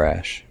market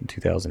crash in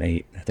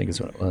 2008. I think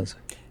is what it was.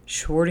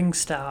 Shorting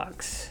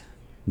stocks.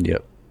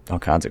 Yep, all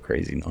kinds of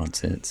crazy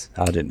nonsense.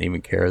 I didn't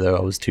even care though.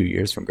 I was 2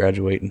 years from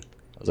graduating.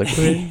 I was like,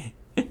 "Hooray."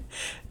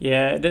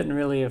 Yeah, it didn't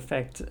really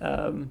affect.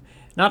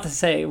 Not to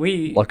say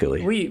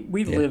Luckily,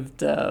 we yeah,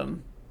 lived.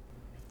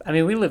 I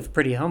mean, we lived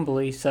pretty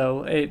humbly,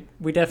 so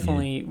we yeah.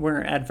 definitely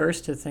weren't adverse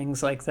to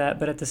things like that.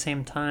 But at the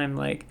same time,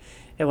 like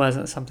it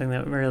wasn't something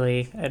that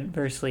really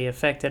adversely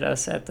affected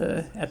us at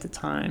the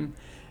time.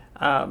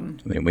 Um,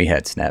 I mean, we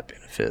had SNAP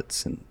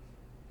benefits and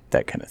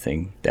that kind of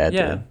thing. Dad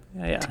yeah, to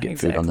yeah, get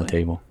food on the exactly.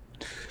 table.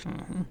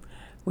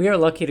 We are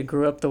lucky to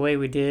grow up the way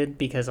we did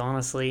because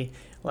honestly,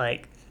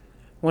 like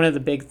one of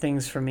the big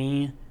things for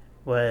me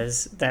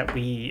was that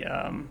we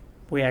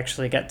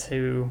actually got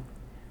to,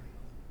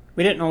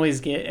 we didn't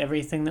always get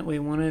everything that we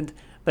wanted,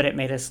 but it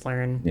made us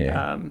learn.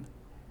 Yeah,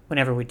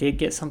 Whenever we did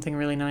get something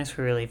really nice,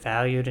 we really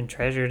valued and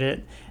treasured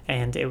it,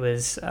 and it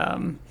was,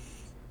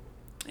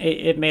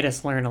 it made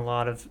us learn a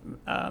lot of,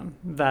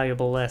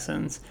 valuable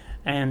lessons.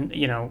 And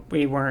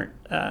we weren't,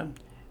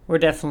 we're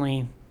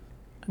definitely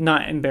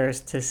not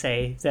embarrassed to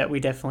say that we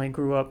definitely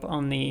grew up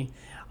on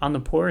on the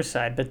poorer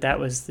side, but that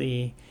Oh was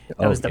the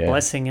yeah.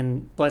 blessing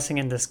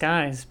in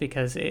disguise,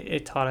 because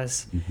it taught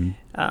us, Hmm.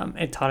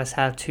 it taught us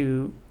how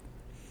to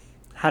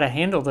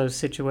handle those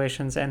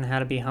situations and how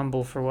to be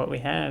humble for what we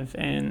have.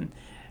 And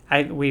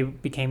we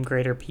became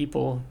greater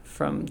people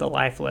from the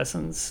life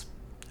lessons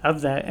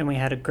of that. And we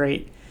had a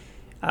great,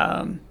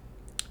 um,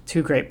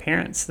 two great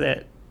parents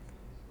that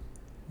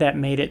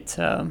made it.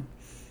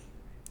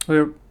 We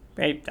were,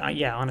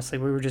 yeah, honestly,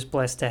 we were just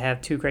blessed to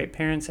have two great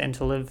parents and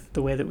to live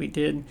the way that we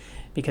did,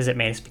 because it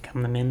made us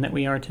become the men that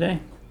we are today.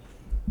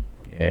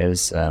 Yeah, it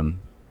was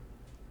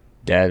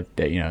dad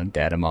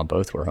and mom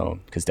both were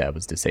home because dad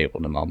was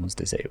disabled and mom was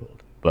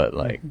disabled. But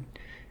like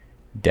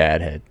Mm-hmm.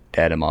 dad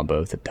and mom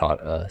both had taught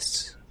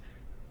us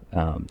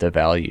the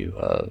value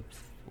of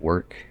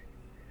work.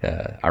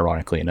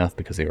 Ironically enough,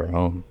 because they were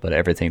home, but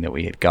everything that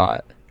we had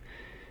got,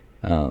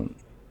 um,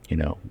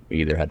 we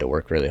either had to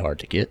work really hard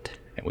to get,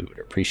 and we would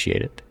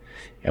appreciate it,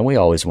 and we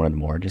always wanted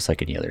more, just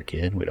like any other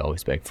kid. We'd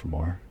always beg for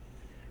more.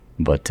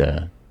 But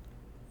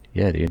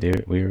yeah,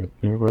 dude, we're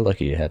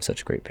lucky to have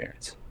such great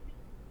parents.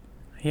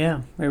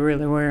 Yeah, we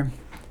really were.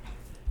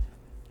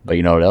 But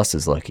you know what else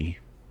is lucky?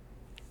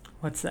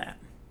 What's that?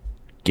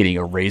 Getting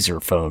a razor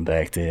phone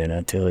back then.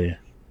 I tell you,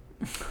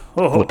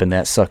 Oh, flipping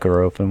that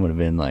sucker open would have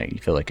been like you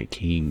feel like a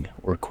king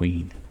or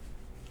queen.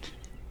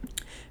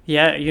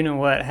 yeah. You know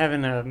what?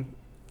 Having a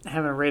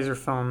razor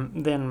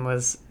phone then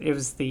was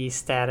the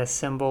status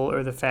symbol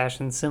or the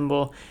fashion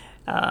symbol.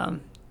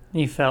 Um,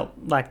 you felt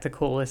like the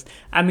coolest.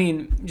 I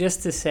mean,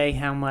 just to say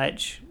how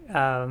much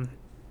I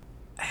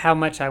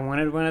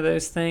wanted one of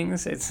those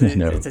things.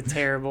 No, It's a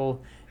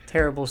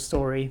terrible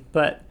story,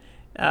 but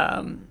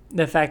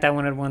the fact I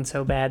wanted one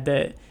so bad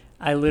that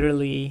I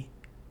literally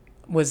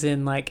was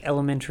in like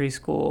elementary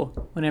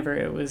school whenever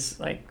it was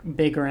like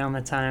big around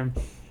the time,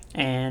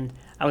 and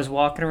I was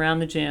walking around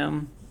the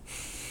gym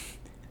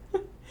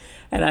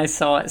and I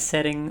saw it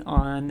setting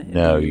on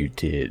no, you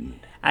didn't,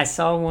 I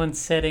saw one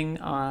setting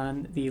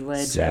on the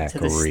ledge up to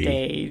the Zachary.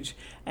 stage,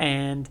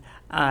 and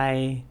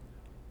I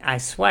I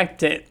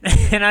swiped it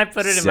and I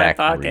put it in my Zachary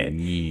pocket,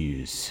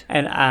 Muse.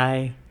 and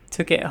I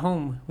took it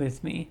home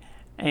with me,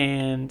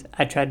 and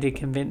I tried to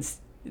convince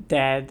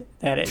Dad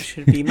that it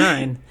should be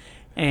mine.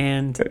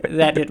 And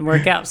that didn't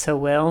work out so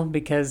well,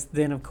 because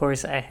then, of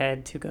course, I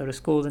had to go to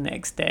school the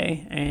next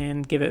day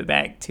and give it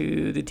back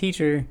to the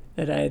teacher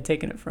that I had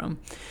taken it from.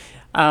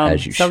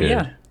 As you So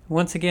yeah, should.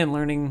 once again,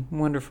 learning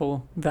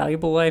wonderful,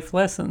 valuable life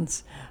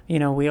lessons. We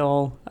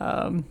all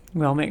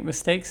make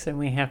mistakes, and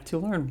we have to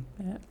I learn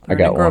and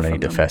got grow one. I from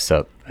need to them. fess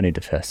up. I need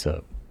to fess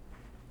up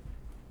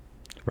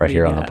What right do you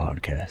here on the got?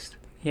 podcast.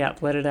 Yeah,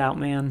 let it out,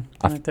 man.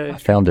 I Let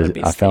it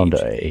be I found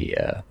staged.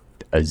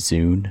 a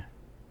Zune,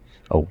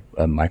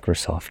 a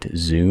Microsoft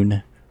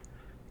Zune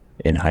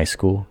in high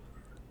school,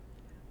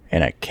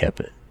 and I kept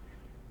it,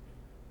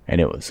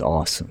 and it was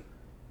awesome.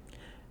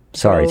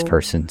 Sorry, Bro,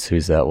 persons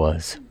whose that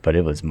was, but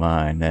it was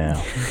mine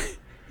now.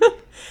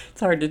 it's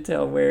hard to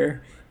tell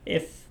where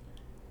if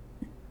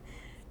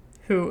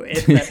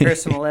if that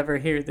person will ever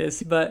hear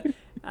this, but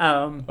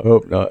um, I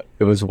hope not.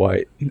 It was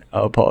white.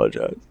 I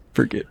apologize.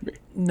 Forgive me.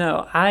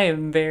 no, I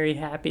am very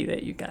happy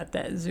that you got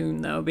that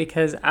Zune though,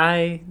 because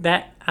I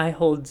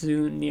hold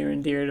Zune near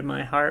and dear to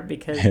my heart,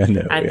 because I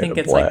know I we had a think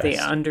it's like the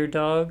blast.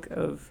 underdog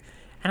of.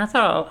 And I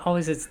thought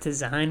always its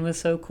design was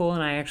so cool,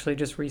 and I actually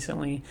just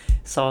recently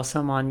saw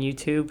some on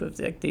YouTube of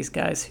like these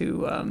guys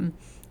who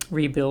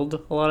rebuild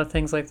a lot of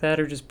things like that,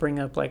 or just bring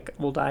up like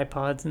old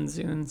iPods and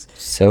Zunes.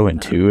 So Um,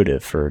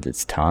 intuitive for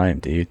its time,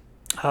 dude.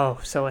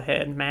 oh, so it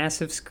had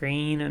massive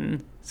screen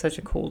and such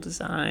a cool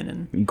design,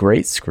 and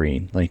Great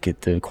screen. Like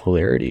the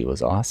clarity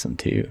was awesome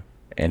too.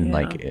 And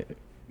yeah,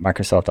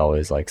 Microsoft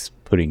always likes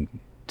putting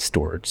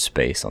storage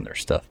space on their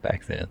stuff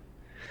back then,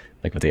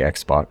 like with the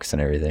Xbox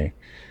and everything.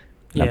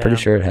 And I'm pretty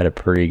yeah. sure it had a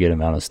pretty good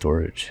amount of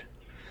storage.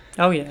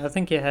 Oh yeah, I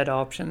think it had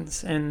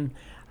options, and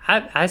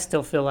I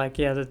still feel like,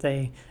 yeah, that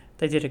they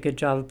did a good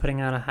job of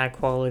putting out a high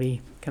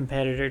quality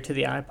competitor to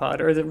the iPod,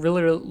 or the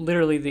really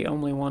literally the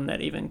only one that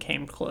even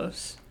came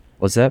close.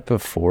 Was that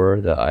before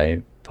the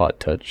iPod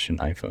Touch and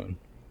iPhone, or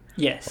was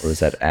Yes,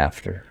 that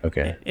after?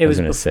 Okay, it I was was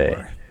gonna say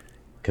before.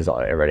 because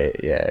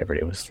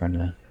everybody was trying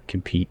to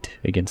compete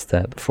against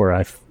that before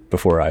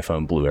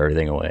iPhone blew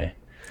everything away.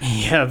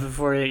 Yeah,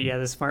 before, yeah,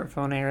 the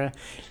smartphone era.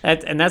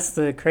 And that's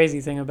the crazy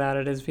thing about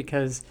it, is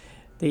because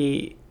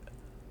the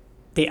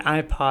the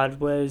iPod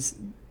was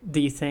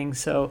the thing.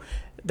 So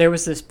there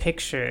was this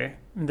picture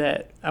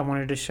that I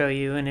wanted to show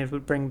you, and it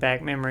would bring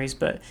back memories.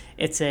 But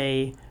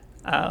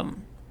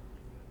um,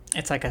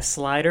 it's like a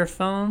slider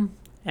phone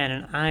and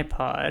an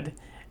iPod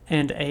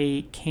and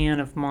a can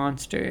of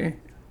Monster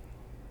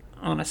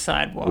on a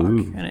sidewalk,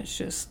 Ooh, and it's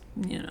just,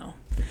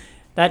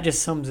 that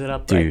just sums it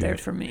up right there dude,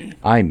 for me.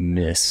 I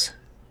miss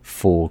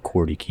full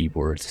QWERTY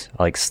keyboards.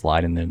 I like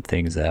sliding them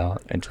things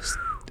out and just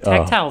oh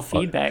Tactile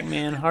fuck. feedback,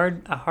 man.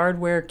 A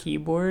hardware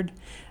keyboard,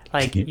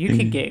 like, you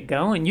could get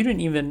going. You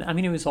didn't even. I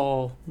mean, it was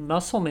all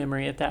muscle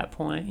memory at that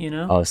point. You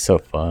know. Oh, it's so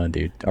fun,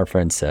 dude. Our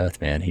friend Seth,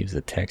 man, he was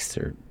a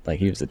texter. Like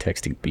he was a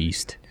texting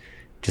beast.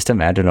 Just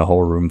imagine a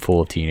whole room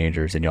full of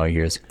teenagers and all you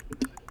hear is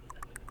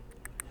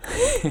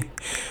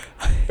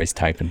everybody's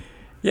typing.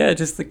 Yeah,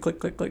 just the click,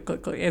 click, click,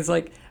 click, click. It's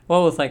like,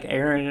 well, with like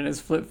Aaron and his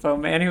flip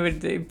phone, man, he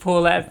would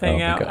pull that thing Oh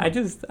my out. god. I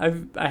Dude,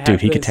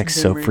 have he could this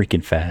text so memory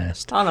freaking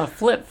fast. on a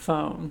flip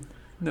phone,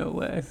 no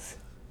less.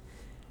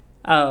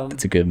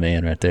 That's a good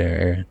man right there,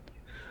 Aaron.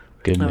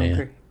 Good Oh,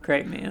 man.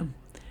 great man.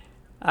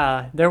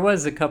 There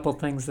was a couple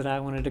things that I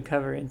wanted to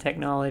cover in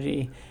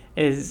technology.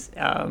 Is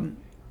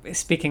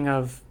speaking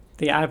of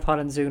the iPod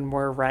and Zune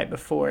were right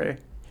before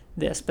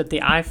this, but the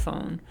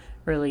iPhone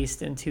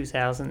released in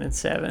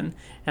 2007,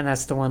 and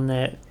that's the one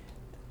that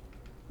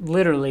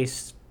literally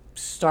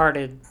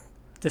started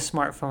the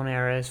smartphone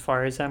era as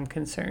far as I'm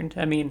concerned.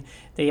 I mean,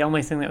 the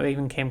only thing that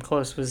even came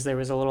close was there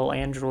was a little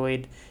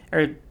Android,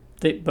 or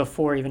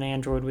before even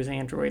Android was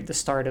Android, the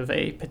start of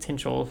a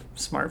potential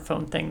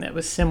smartphone thing that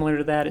was similar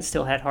to that. It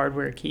still had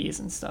hardware keys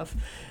and stuff,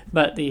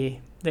 but the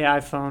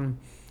iPhone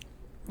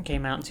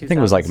came out in 2007. I think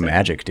it was like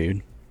magic,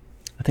 dude.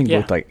 I think it Yeah.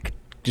 looked like,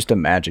 just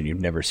imagine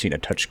you've never seen a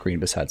touchscreen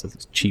besides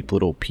those cheap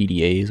little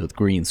PDAs with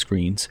green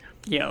screens.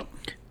 Yeah.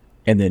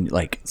 And then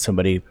like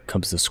somebody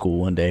comes to school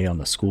one day on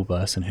the school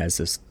bus and has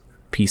this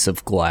piece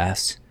of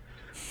glass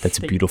that's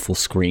a beautiful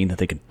screen that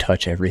they can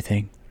touch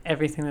everything.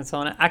 Everything that's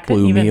on it. I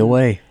couldn't Blew even. me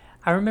away.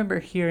 I remember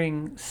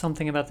hearing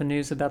something about the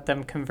news about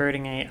them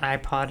converting a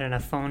iPod and a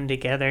phone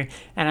together,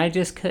 and I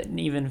just couldn't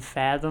even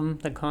fathom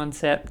the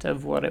concept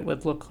of what it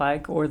would look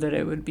like, or that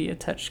it would be a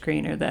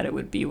touchscreen, or that it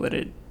would be what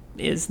it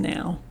is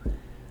now.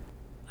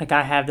 Like,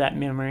 I have that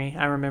memory.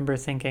 I remember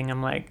thinking,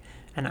 I'm like,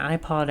 an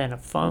iPod and a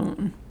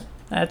phone?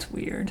 That's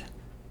weird.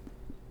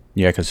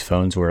 Yeah, because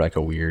phones were like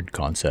a weird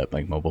concept,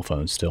 like mobile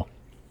phones still.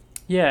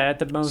 Yeah, at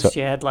the most, So,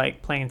 you had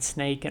like playing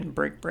Snake and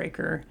Brick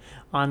Breaker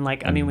on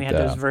like, I mean, we had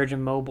those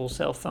Virgin Mobile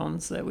cell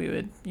phones that we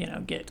would,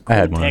 get I cool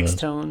had one of text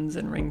those. tones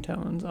and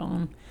ringtones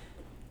on.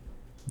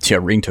 Yeah,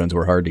 ringtones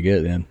were hard to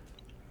get then.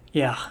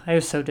 Yeah, it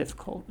was so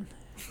difficult.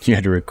 You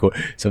had to record.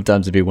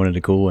 Sometimes if you wanted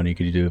a cool one, you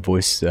could do a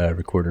voice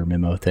recorder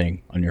memo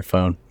thing on your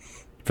phone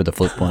for the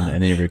flip one,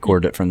 and then you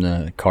record it from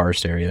the car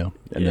stereo,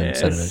 and then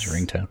set it as your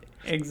ringtone.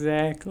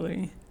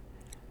 Exactly.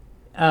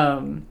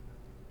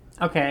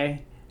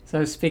 Okay,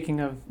 so speaking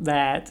of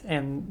that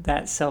and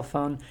that cell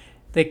phone,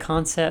 the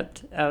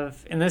concept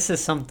of, and this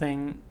is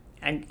something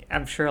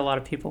I'm sure a lot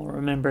of people will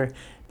remember,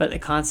 but the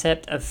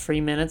concept of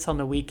free minutes on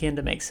the weekend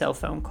to make cell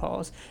phone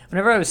calls.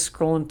 Whenever I was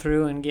scrolling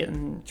through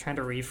and trying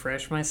to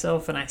refresh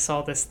myself, and I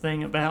saw this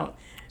thing about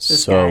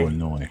this So guy,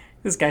 annoying.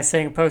 this guy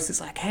saying a post,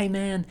 it's like, hey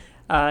man,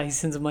 he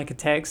sends him like a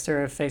text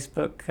or a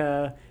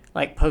Facebook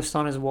like post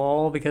on his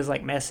wall, because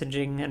like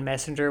messaging and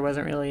Messenger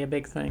wasn't really a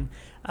big thing.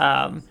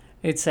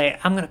 It'd say,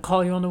 I'm gonna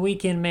call you on the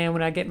weekend, man,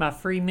 when I get my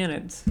free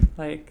minutes.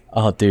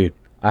 Oh, dude,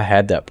 I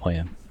had that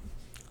plan.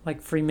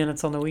 Like free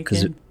minutes on the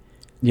Cause weekend.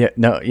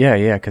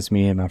 because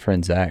me and my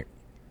friend Zach,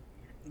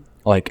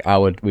 like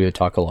we would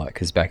talk a lot,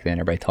 because back then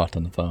everybody talked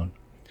on the phone.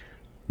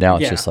 Now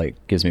it's just like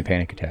gives me a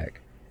panic attack.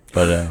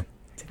 But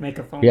To make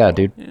a phone yeah, call.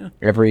 dude. Yeah.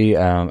 Every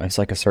it's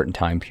like a certain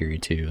time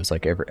period too. It's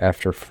like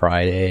after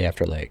Friday,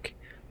 after like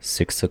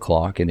 6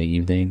 o'clock in the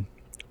evening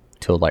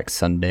till like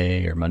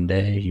Sunday or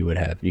Monday, you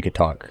could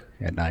talk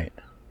at night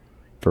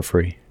for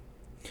free.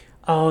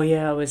 Oh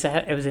yeah, it was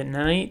at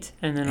night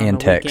and then on And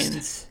the text.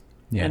 weekends.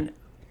 Yeah. And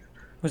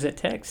was it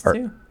text Or,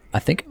 too? I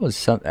think it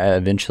was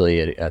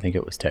eventually I think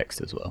it was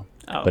text as well.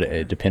 Oh, But okay.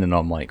 it depended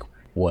on like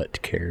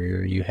what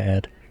carrier you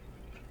had.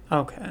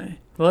 Okay.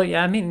 Well,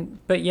 yeah, I mean,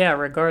 but yeah,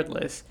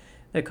 regardless,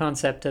 the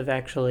concept of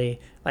actually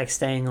like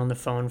staying on the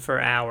phone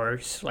for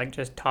hours, like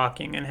just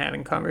talking and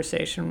having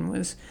conversation,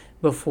 was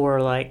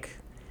before like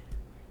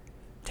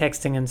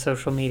texting and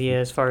social media,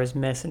 as far as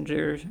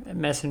Messenger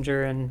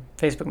and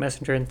Facebook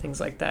Messenger and things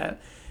like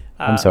that.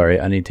 I'm sorry,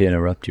 I need to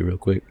interrupt you real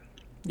quick.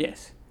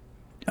 Yes.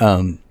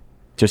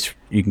 Just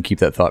you can keep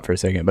that thought for a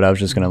second, but I was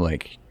just gonna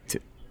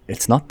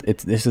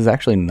this is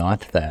actually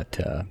not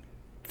that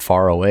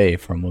far away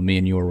from when me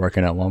and you were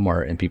working at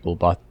Walmart and people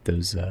bought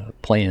those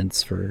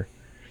plans for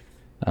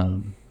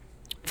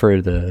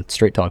the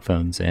straight talk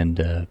phones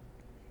and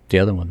the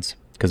other ones,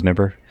 because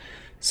remember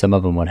some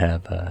of them would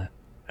have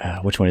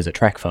which one is it,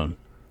 track phone.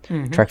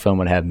 Mm-hmm. Track phone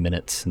would have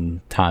minutes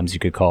and times you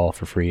could call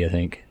for free, I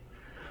think.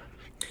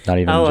 Not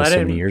even Oh, just so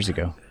many years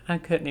ago. I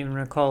couldn't even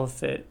recall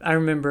if it. I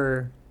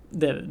remember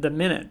the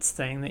minutes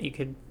thing, that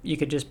you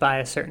could just buy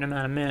a certain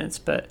amount of minutes,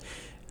 but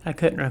I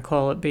couldn't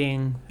recall it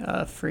being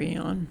free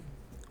on.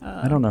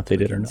 I don't know if they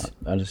did or weekends.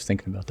 not. I was just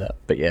thinking about that.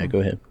 But yeah,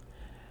 go ahead.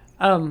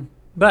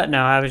 But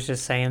no, I was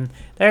just saying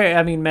there.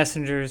 I mean,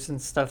 messengers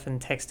and stuff and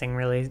texting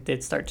really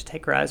did start to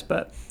take rise,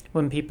 but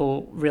when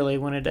people really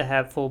wanted to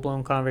have full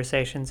blown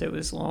conversations, it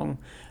was long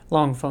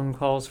phone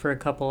calls for a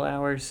couple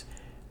hours.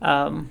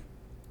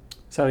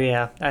 So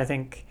yeah, I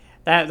think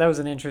that was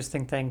an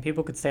interesting thing.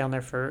 People could stay on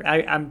there for.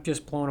 I'm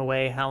just blown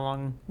away how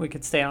long we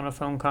could stay on a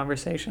phone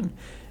conversation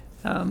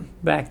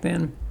back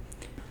then.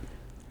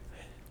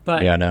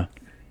 But Yeah, I know.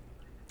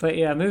 But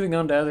yeah, moving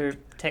on to other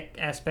tech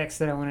aspects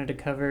that I wanted to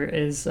cover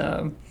is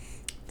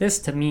this,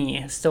 to me,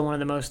 is still one of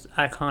the most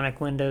iconic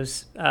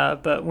Windows,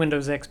 but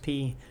Windows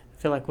XP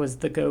feel like was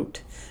the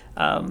GOAT,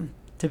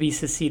 to be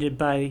succeeded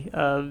by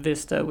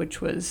Vista,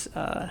 which was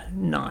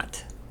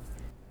not.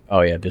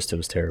 Oh yeah, Vista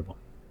was terrible.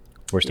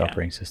 Worst Yeah.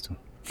 operating system.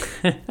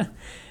 I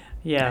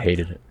Yeah.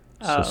 hated it.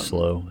 So Um,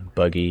 slow,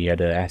 buggy. You had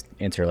to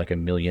answer like a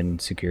million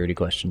security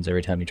questions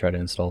every time you try to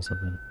install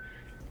something.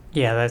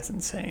 yeah, that's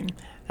insane.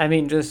 I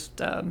mean, just,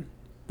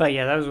 but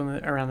yeah, that was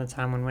around the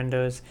time when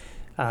Windows,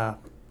 uh,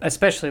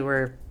 especially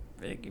where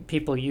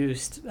people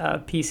used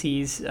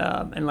PCs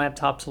and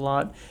laptops a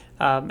lot.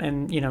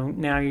 And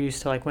now you're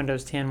used to like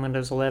Windows 10,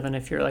 Windows 11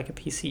 if you're like a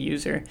PC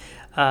user.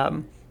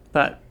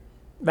 But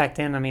back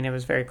then, I mean, it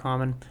was very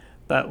common.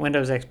 But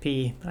Windows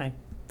XP, I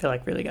feel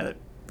like really got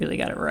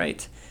it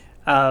right.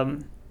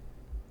 Um,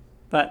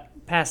 but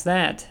past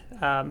that,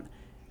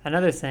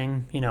 another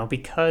thing,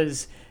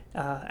 because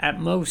at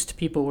most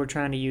people were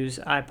trying to use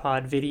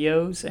iPod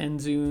videos and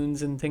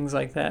Zunes and things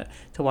like that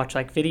to watch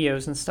like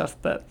videos and stuff,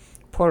 but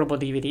portable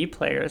DVD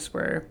players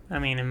were, I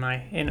mean,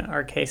 in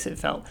our case, it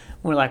felt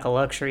more like a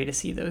luxury to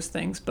see those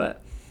things,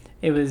 but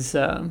it was,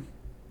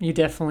 you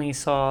definitely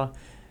saw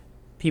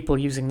people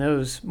using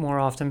those more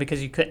often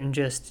because you couldn't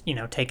just,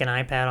 take an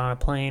iPad on a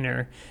plane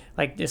or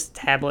like just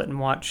tablet and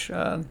watch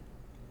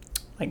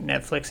like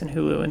Netflix and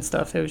Hulu and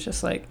stuff. It was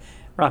just like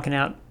rocking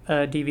out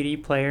a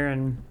DVD player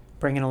and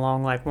bringing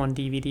along like one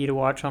DVD to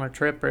watch on a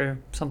trip or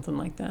something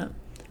like that.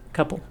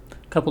 Couple,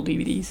 couple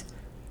DVDs.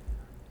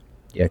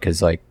 Yeah,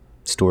 because like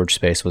storage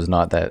space was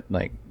not that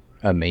like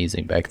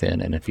amazing back then,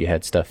 and if you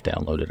had stuff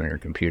downloaded on your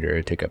computer,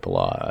 it took up a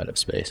lot of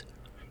space.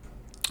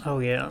 Oh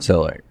yeah.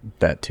 So like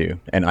that too,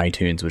 and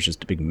iTunes was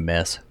just a big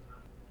mess.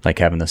 Like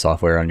having the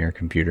software on your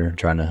computer,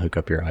 trying to hook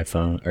up your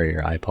iPhone or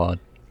your iPod.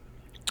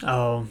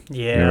 Oh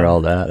Remember yeah.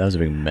 all that? That was a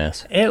big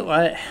mess. It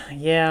was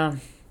yeah.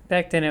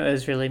 Back then it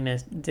was really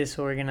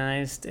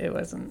disorganized. It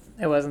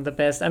wasn't the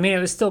best. I mean, it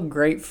was still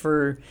great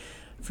for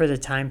the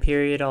time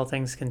period, all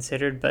things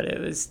considered, but it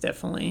was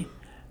definitely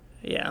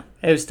yeah.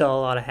 It was still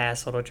a lot of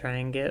hassle to try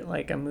and get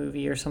like a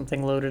movie or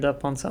something loaded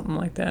up on something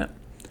like that.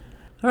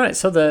 All right,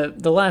 so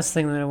the last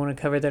thing that I want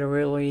to cover that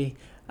really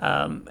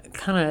kind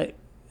of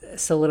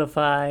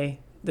solidify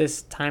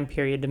this time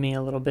period to me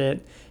a little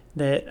bit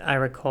that I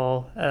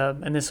recall,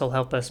 and this will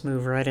help us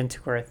move right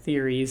into our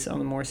theories on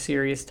the more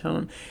serious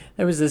tone.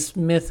 There was this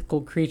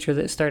mythical creature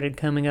that started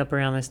coming up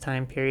around this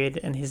time period,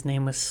 and his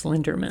name was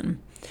Slenderman.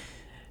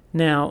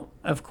 Now,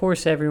 of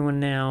course, everyone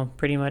now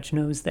pretty much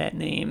knows that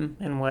name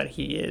and what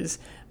he is,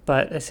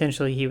 but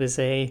essentially he was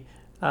a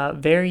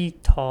very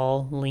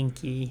tall,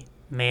 lanky,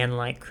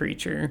 man-like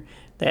creature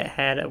that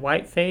had a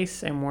white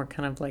face and wore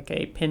kind of like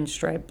a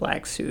pinstripe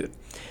black suit.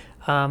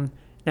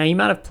 Now, you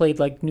might have played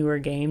like newer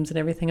games and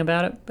everything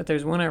about it, but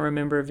there's one I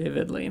remember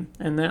vividly,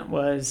 and that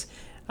was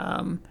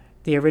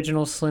the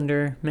original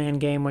Slender Man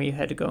game where you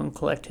had to go and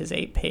collect his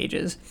 8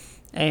 pages.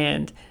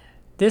 And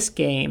this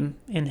game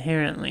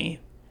inherently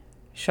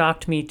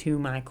shocked me to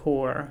my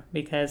core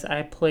because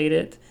I played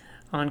it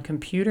on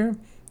computer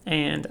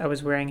and I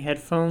was wearing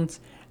headphones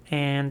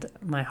and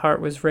my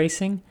heart was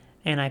racing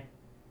and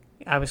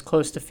I was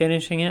close to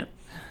finishing it.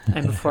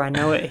 And before I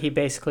know it, he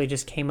basically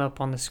just came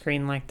up on the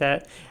screen like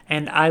that.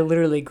 And I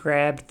literally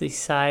grabbed the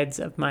sides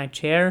of my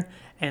chair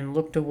and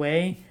looked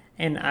away.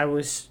 And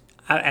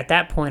at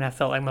that point, I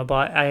felt like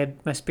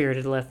my spirit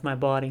had left my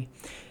body.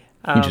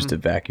 You just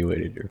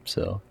evacuated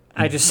yourself.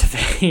 I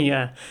just,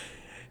 yeah,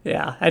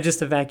 I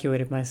just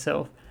evacuated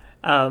myself.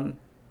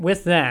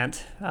 With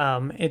that,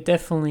 it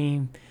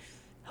definitely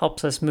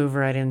helps us move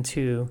right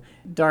into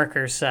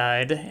darker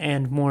side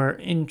and more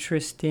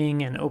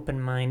interesting and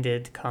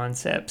open-minded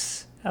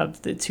concepts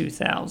of the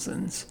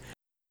 2000s.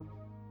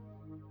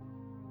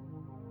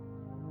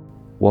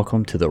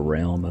 Welcome to the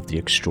realm of the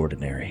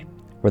extraordinary,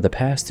 where the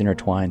past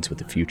intertwines with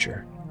the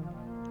future.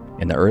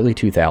 In the early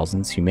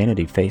 2000s,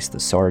 humanity faced the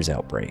SARS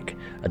outbreak,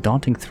 a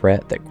daunting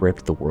threat that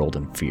gripped the world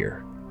in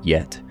fear.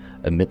 Yet,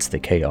 amidst the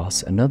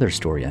chaos, another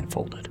story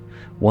unfolded,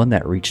 one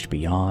that reached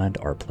beyond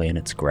our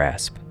planet's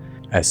grasp.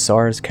 As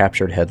SARS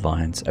captured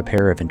headlines, a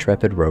pair of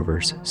intrepid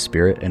rovers,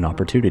 Spirit and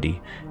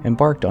Opportunity,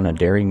 embarked on a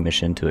daring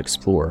mission to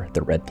explore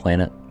the red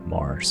planet,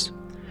 Mars.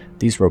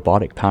 These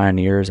robotic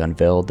pioneers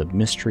unveiled the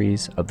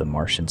mysteries of the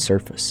Martian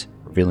surface,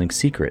 revealing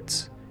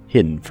secrets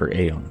hidden for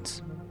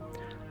aeons.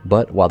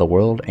 But while the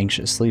world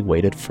anxiously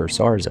waited for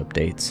SARS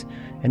updates,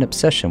 an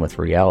obsession with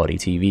reality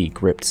TV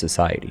gripped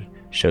society.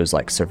 Shows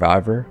like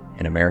Survivor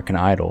and American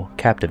Idol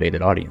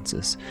captivated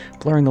audiences,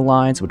 blurring the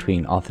lines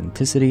between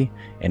authenticity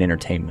and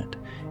entertainment.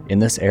 In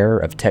this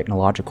era of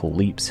technological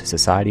leaps,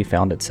 society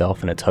found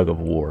itself in a tug of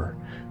war.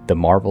 The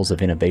marvels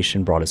of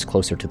innovation brought us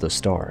closer to the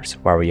stars,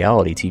 while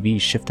reality TV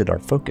shifted our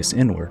focus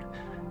inward,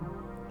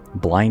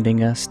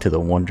 blinding us to the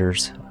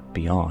wonders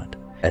beyond.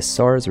 As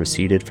SARS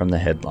receded from the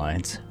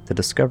headlines, the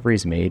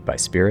discoveries made by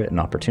Spirit and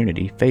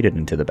Opportunity faded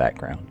into the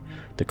background.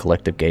 The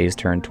collective gaze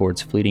turned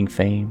towards fleeting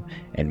fame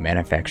and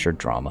manufactured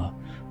drama,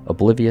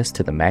 oblivious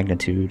to the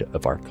magnitude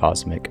of our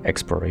cosmic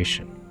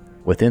exploration.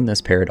 Within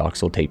this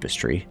paradoxical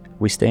tapestry,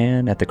 we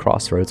stand at the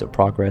crossroads of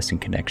progress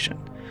and connection.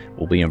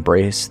 Will we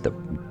embrace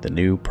the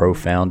new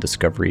profound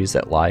discoveries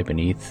that lie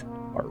beneath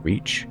our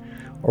reach,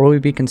 Or will we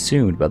be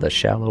consumed by the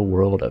shallow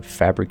world of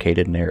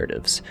fabricated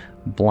narratives,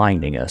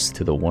 blinding us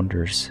to the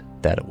wonders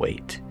that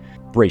await?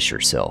 Brace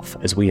yourself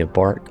as we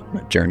embark on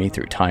a journey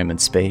through time and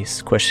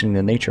space, questioning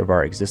the nature of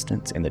our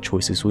existence and the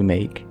choices we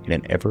make in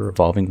an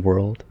ever-evolving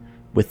world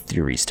with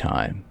Theories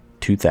Time,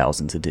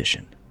 2000's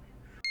edition.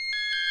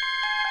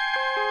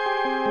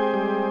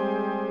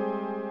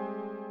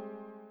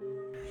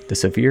 The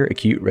severe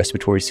acute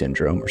respiratory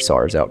syndrome, or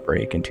SARS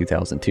outbreak in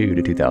 2002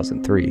 to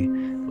 2003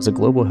 was a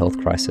global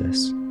health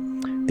crisis.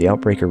 The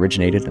outbreak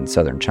originated in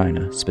southern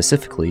China,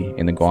 specifically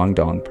in the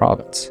Guangdong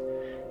province,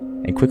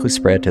 and quickly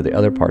spread to the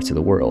other parts of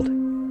the world.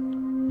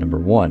 Number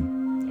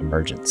 1.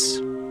 Emergence.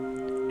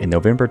 In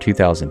November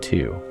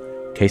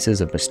 2002,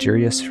 cases of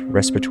mysterious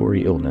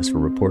respiratory illness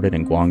were reported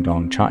in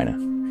Guangdong, China.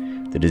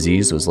 The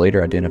disease was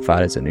later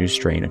identified as a new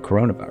strain of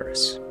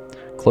coronavirus,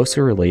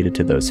 closely related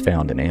to those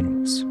found in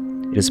animals.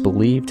 It is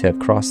believed to have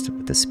crossed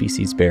with the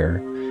species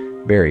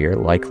barrier,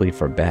 likely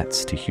from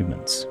bats to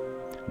humans.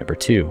 Number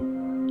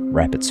 2.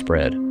 Rapid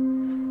spread.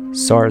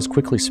 SARS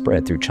quickly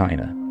spread through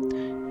China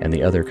and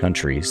the other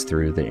countries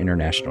through the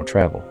international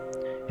travel.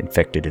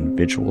 Infected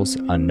individuals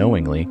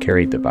unknowingly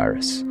carried the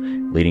virus,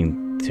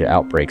 leading to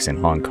outbreaks in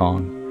Hong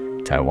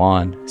Kong,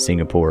 Taiwan,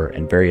 Singapore,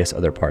 and various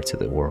other parts of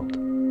the world.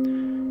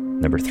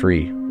 Number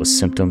 3 was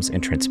symptoms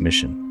and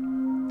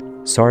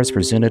transmission. SARS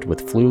presented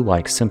with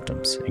flu-like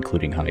symptoms,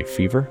 including high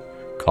fever,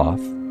 cough,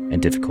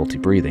 and difficulty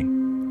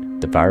breathing.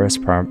 The virus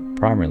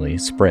primarily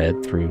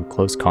spread through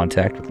close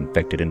contact with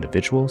infected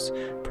individuals,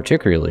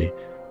 particularly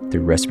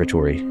through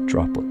respiratory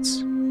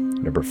droplets.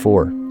 Number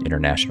 4,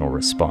 international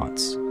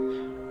response.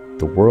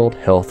 The World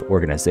Health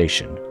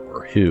Organization,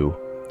 or WHO,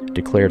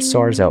 declared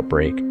SARS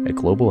outbreak a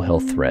global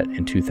health threat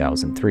in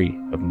 2003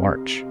 of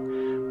March,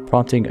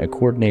 prompting a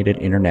coordinated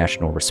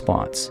international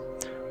response.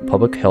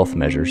 Public health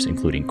measures,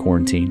 including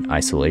quarantine,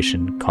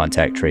 isolation,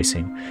 contact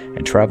tracing,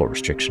 and travel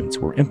restrictions,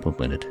 were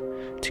implemented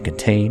to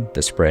contain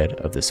the spread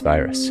of this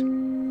virus.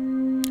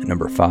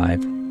 Number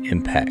 5,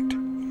 impact.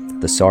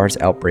 The SARS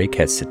outbreak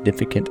had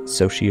significant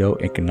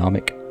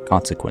socio-economic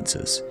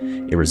consequences.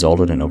 It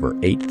resulted in over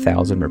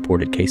 8,000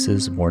 reported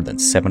cases, more than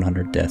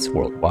 700 deaths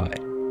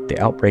worldwide. The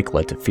outbreak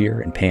led to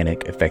fear and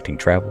panic affecting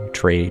travel,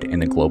 trade, and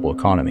the global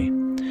economy.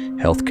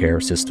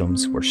 Healthcare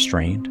systems were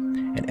strained,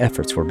 and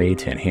efforts were made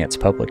to enhance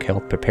public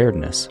health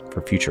preparedness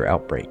for future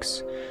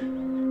outbreaks.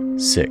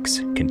 6.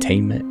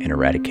 Containment and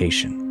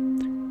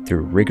eradication.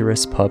 Through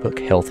rigorous public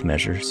health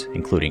measures,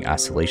 including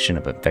isolation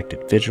of infected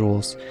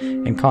individuals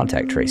and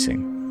contact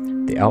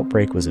tracing, the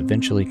outbreak was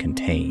eventually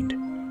contained.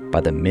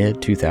 By the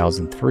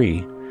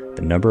mid-2003,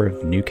 the number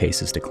of new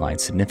cases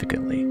declined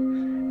significantly,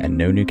 and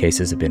no new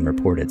cases have been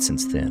reported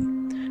since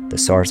then. The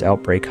SARS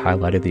outbreak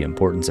highlighted the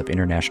importance of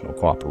international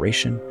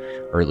cooperation,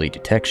 early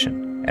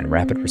detection, and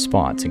rapid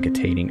response in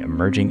containing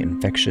emerging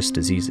infectious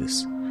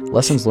diseases.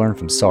 Lessons learned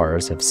from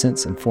SARS have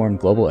since informed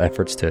global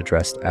efforts to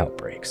address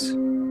outbreaks.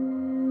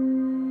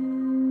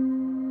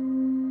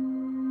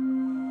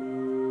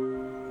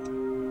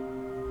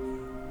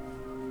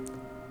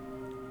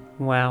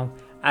 Wow.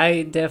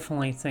 I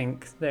definitely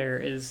think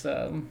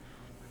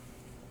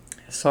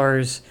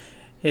SARS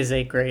is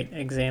a great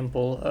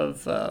example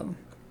of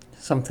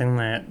something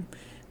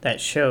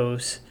that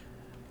shows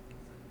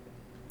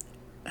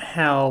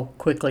how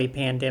quickly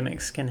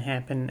pandemics can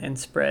happen and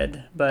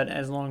spread, but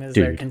as long as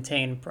they're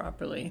contained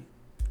properly.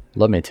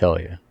 Let me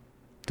tell you,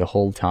 the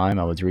whole time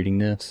I was reading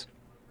this,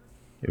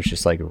 it was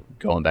just like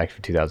going back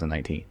to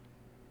 2019.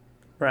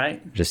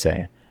 Right? Just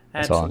saying.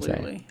 That's Absolutely. all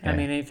I'm saying. Yeah. I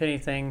mean, if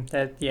anything,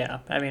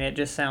 it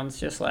just sounds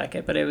just like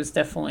it, but it was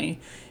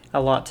definitely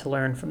a lot to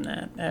learn from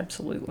that.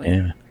 Absolutely.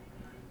 Yeah.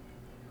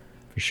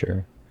 For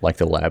sure. Like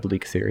the lab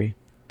leak theory.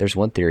 There's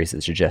one theory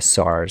that suggests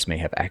SARS may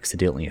have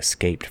accidentally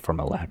escaped from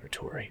a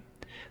laboratory.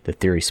 The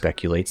theory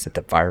speculates that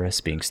the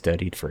virus being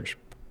studied for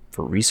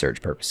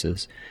research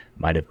purposes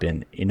might have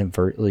been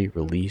inadvertently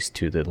released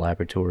to the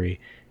laboratory,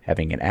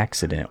 having an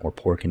accident or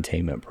poor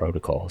containment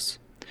protocols.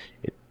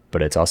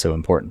 But it's also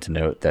important to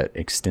note that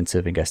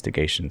extensive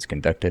investigations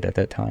conducted at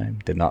that time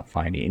did not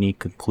find any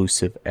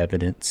conclusive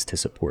evidence to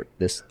support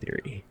this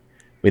theory.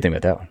 What do you think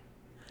about that one?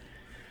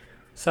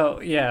 So,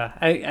 yeah,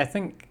 I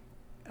think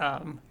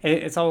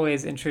it's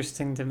always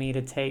interesting to me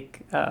to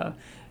take,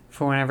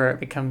 for whenever it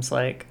becomes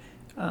like,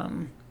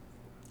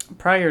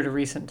 prior to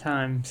recent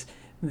times,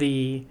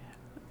 any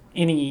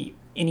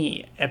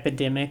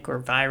epidemic or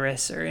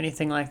virus or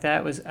anything like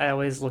that I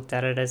always looked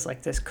at it as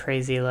like this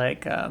crazy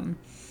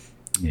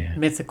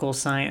mythical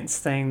science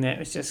thing that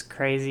was just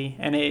crazy,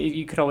 and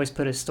you could always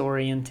put a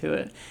story into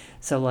it.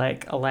 So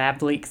like a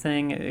lab leak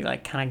thing, it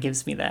like kind of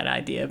gives me that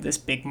idea of this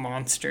big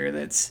monster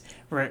that's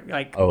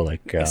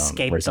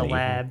escaped Resident the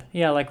lab. Evil.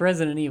 Yeah, like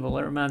Resident Evil.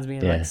 It reminds me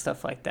of like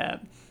stuff like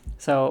that.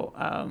 So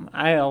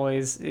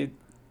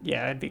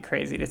it'd be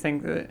crazy to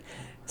think that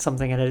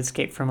something had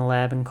escaped from a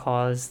lab and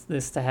caused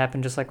this to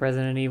happen, just like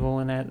Resident Evil,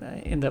 and that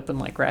end up in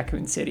like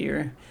Raccoon City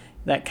or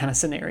that kind of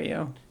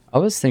scenario. I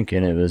was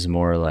thinking it was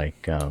more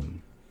like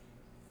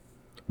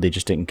they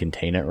just didn't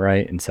contain it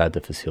right inside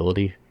the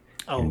facility.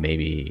 And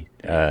maybe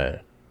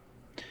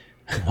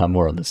I'm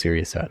more on the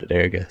serious side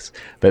today, I guess.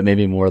 But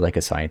maybe more like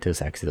a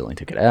scientist accidentally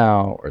took it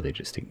out, or they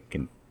just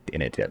didn't,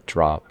 and it got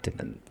dropped and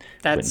then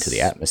went into the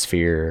That's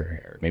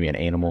atmosphere, or maybe an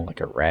animal like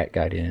a rat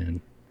got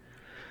in.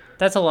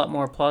 That's a lot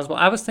more plausible.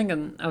 I was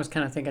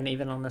kind of thinking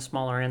even on the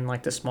smaller end,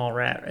 like the small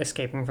rat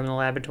escaping from the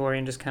laboratory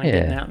and just kind of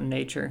getting Yeah, out in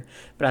nature.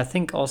 But I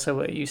think also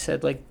what you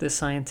said, like the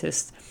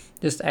scientist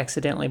just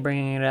accidentally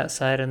bringing it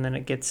outside and then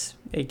it gets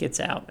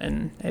out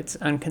and it's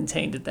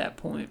uncontained at that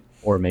point.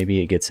 or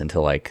maybe it gets into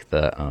like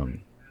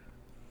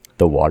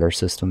the water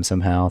system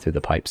somehow through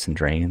the pipes and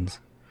drains,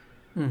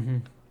 Mm-hmm.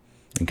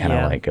 and kind of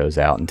Yeah, like goes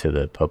out into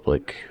the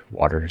public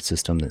water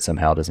system that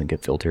somehow doesn't get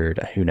filtered.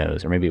 Who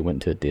knows? Or maybe it went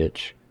into a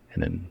ditch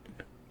and then,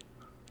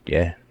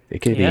 yeah, it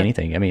could be yeah,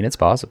 anything. I mean, it's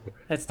possible.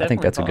 that's I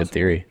think definitely that's a good possible.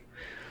 theory.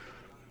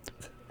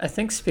 I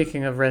think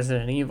speaking of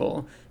Resident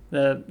Evil,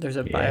 there's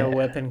a Yeah.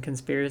 bioweapon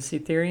conspiracy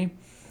theory.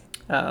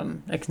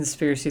 A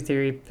conspiracy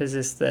theory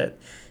posits that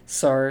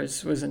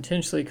SARS was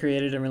intentionally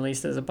created and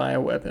released as a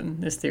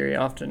bioweapon. This theory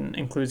often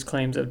includes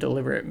claims of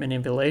deliberate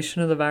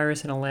manipulation of the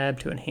virus in a lab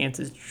to enhance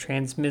its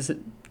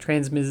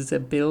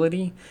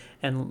transmissibility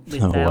and Oh,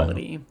 wow.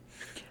 lethality.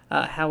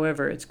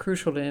 However, it's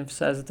crucial to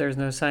emphasize that there is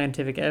no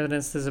scientific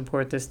evidence to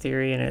support this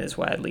theory and it is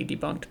widely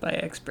debunked by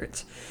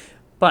experts.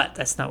 But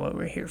that's not what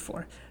we're here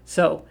for.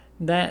 So,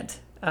 that,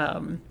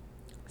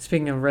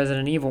 speaking of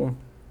Resident Evil,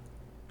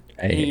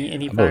 Hey,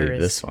 any I believe virus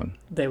this one.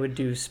 they would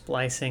do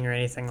splicing or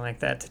anything like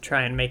that to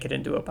try and make it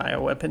into a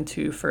bioweapon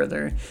to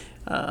further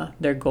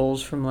their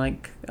goals from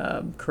like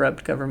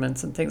corrupt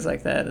governments and things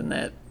like that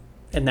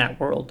in that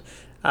world,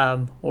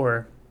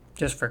 or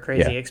just for Yeah.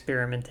 crazy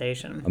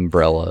experimentation.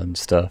 Umbrella and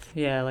stuff.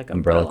 Yeah, like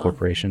Umbrella Umbrella.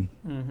 Corporation.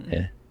 Hmm.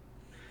 Yeah.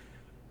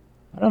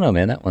 I don't know,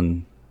 man. That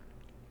one,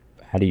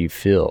 how do you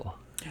feel?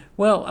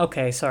 Well,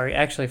 okay, sorry.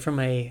 Actually, from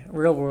a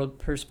real world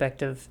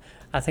perspective,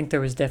 I think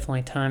there was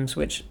definitely times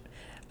which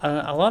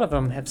a lot of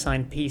them have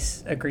signed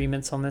peace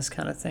agreements on this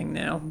kind of thing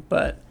now.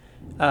 But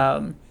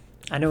um,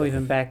 I know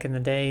even back in the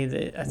day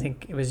that I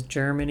think it was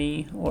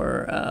Germany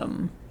or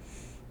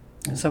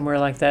somewhere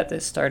like that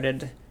that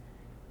started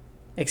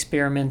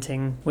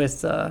experimenting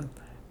with.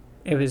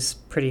 It was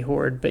pretty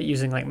horrid, but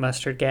using like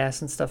mustard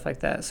gas and stuff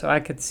like that. So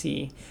I could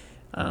see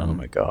Oh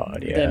my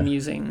God. them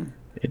Yeah.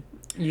 It,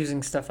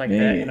 using stuff like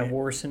that in a eh,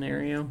 war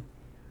scenario.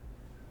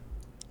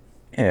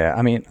 yeah.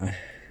 I mean,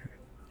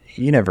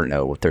 you never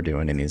know what they're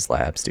doing in these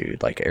labs,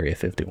 dude. Like Area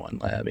 51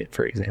 lab,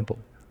 for example.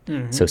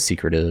 So Hmm.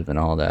 secretive and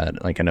all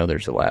that. Like, I know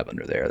there's a lab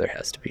under there. There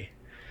has to be.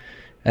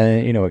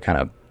 What kind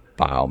of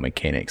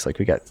biomechanics? Like,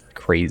 we got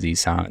crazy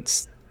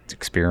science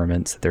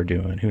experiments that they're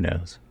doing. Who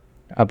knows?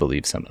 I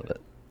believe some of it.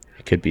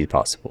 It could be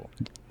possible.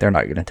 They're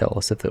not going to tell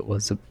us if it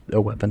was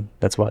a weapon.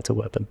 That's why it's a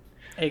weapon.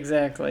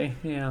 Exactly.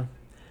 Yeah.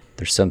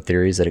 There's some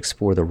theories that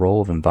explore the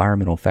role of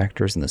environmental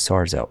factors in the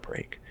SARS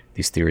outbreak.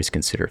 These theories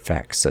consider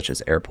facts such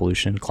as air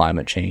pollution,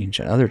 climate change,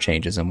 and other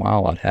changes in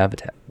wildlife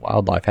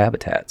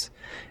habitats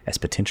as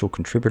potential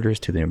contributors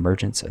to the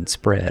emergence and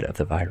spread of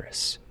the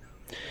virus.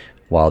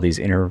 While these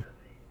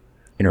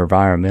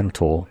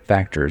environmental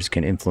factors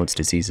can influence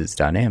diseases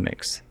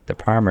dynamics, the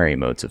primary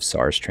modes of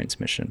SARS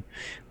transmission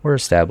were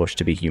established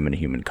to be human to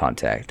human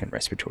contact and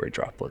respiratory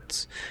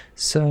droplets.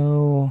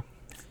 So,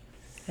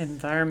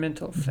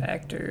 Environmental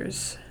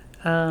factors.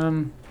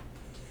 Um,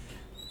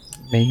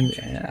 maybe,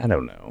 I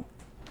don't know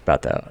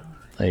about that.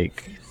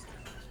 Like,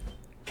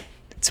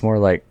 it's more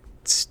like,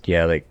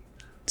 yeah, like,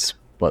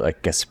 what,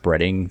 like a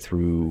spreading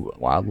through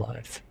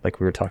wildlife, like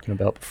we were talking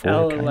about before,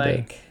 oh, kind of.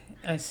 like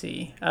I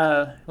see.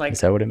 Is Like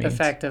that what it the means?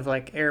 fact of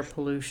like air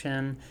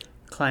pollution,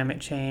 climate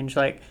change,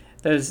 like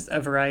there's a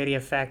variety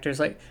of factors.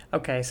 Like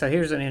okay, so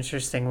here's an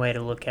interesting way to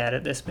look at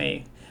it. This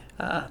may,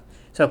 uh,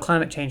 so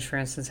climate change, for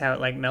instance, how it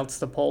like melts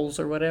the poles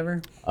or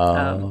whatever.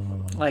 Um,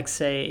 Oh, like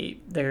say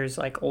there's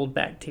like old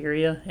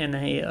bacteria in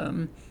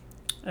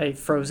a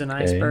frozen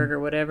okay. iceberg or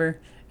whatever,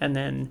 and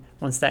then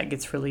once that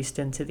gets released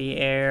into the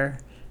air,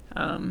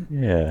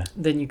 Yeah,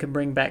 then you can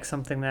bring back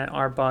something that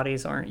our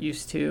bodies aren't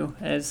used to,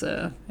 as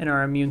and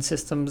our immune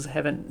systems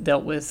haven't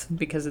dealt with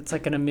because it's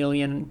like an a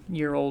million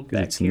year old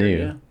because it's new.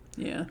 bacteria.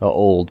 Yeah,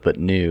 Old but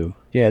new.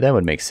 Yeah, that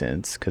would make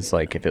sense. Because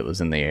like if it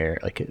was in the air,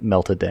 like it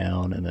melted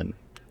down and then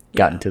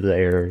got yeah. into the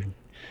air,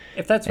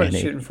 If that's what and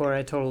it's it shooting for,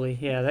 I totally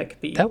yeah, that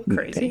could be that would,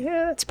 crazy.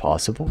 yeah, it's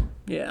possible.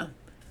 Yeah,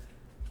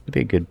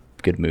 It'd be a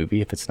good movie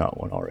if it's not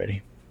one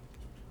already.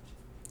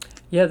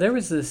 yeah. There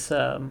was this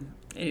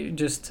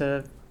just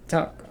to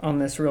talk on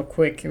this real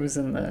quick. It was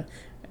in the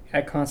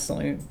I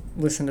constantly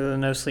listen to the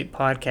No Sleep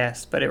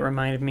podcast, but it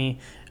reminded me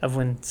of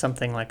when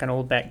something like an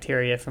old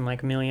bacteria from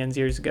like millions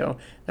years ago.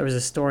 There was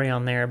a story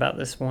on there about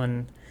this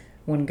one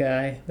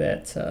guy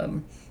that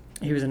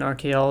he was an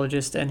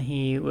archaeologist and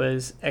he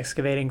was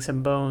excavating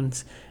some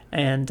bones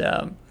and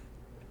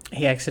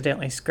he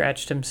accidentally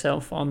scratched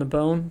himself on the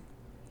bone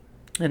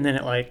and then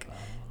it like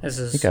this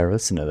I think is I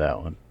listened to that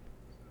one.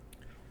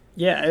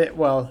 yeah,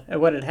 well,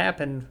 what had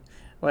happened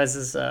was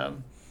is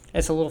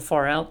it's a little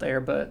far out there,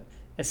 but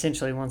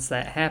essentially once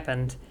that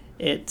happened,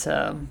 it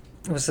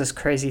was this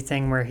crazy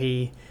thing where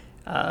he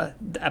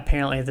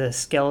apparently the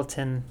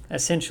skeleton,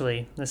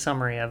 essentially the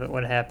summary of it,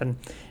 what happened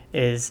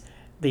is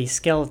the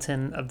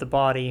skeleton of the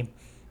body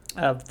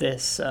of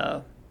this,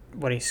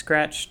 what he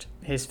scratched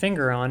his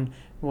finger on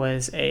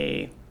was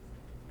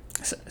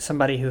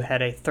somebody who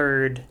had a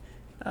third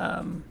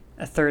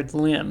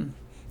limb,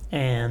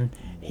 and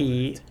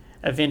he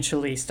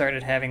eventually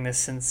started having this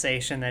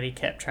sensation that he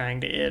kept trying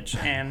to itch,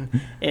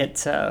 and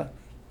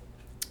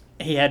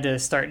he had to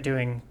start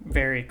doing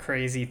very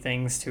crazy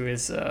things to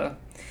his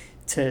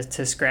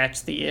to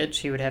scratch the itch.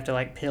 He would have to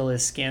like peel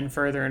his skin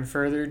further and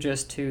further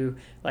just to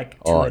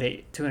like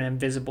to an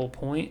invisible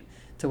point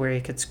to where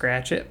he could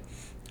scratch it.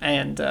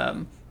 And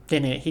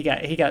then he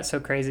got so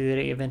crazy that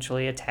he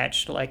eventually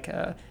attached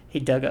he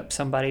dug up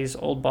somebody's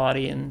old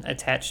body and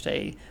attached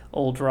a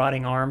old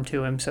rotting arm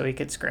to him so he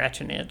could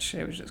scratch an itch.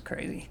 It was just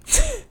crazy.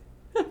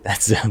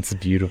 That sounds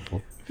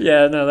beautiful.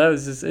 Yeah, no,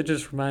 it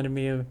just reminded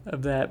me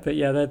of that. But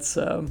yeah, that's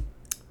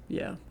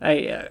yeah.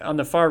 On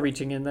the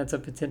far-reaching end, that's a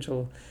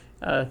potential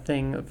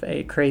thing of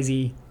a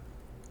crazy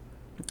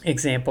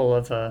example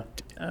of a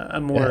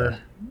more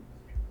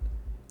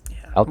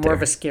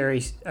of a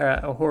scary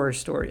a horror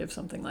story of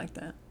something like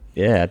that.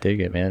 Yeah, I dig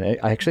it, man.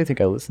 I actually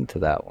think I listened to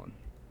that one.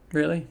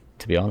 Really?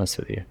 To be honest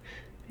with you,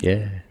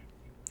 yeah,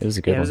 it was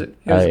a good one.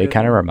 It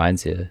kind of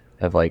reminds you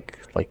of like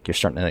you're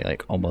starting to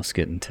like almost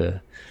get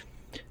into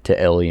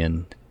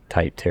alien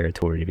type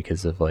territory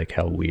because of like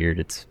how weird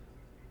it's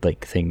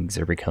like things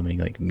are becoming,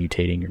 like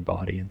mutating your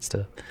body and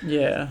stuff.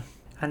 Yeah.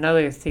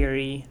 Another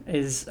theory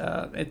is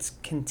it's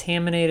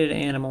contaminated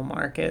animal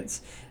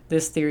markets.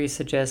 This theory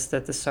suggests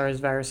that the SARS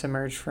virus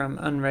emerged from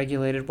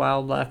unregulated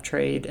wildlife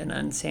trade and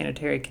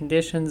unsanitary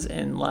conditions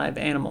in live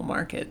animal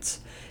markets.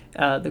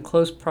 The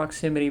close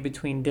proximity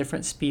between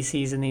different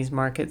species in these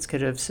markets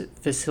could have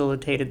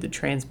facilitated the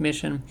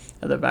transmission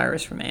of the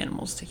virus from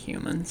animals to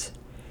humans.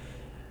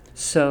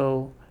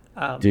 So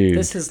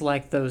this is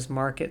like those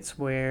markets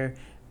where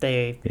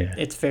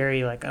it's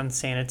very like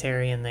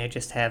unsanitary, and they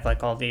just have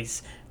like all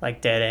these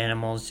like dead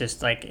animals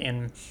just like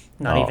in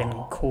not even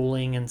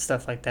cooling and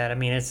stuff like that. I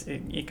mean,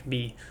 it can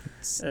be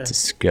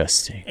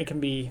disgusting. It can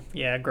be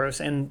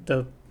gross, and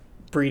the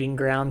breeding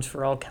grounds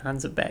for all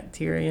kinds of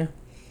bacteria.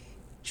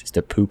 Just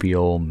a poopy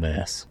old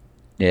mess.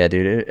 Yeah,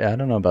 dude, I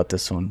don't know about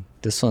this one.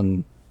 This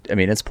one, I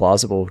mean, it's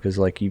plausible because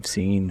like you've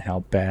seen how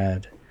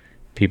bad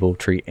people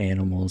treat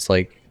animals,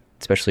 like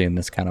especially in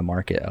this kind of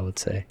market, I would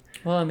say.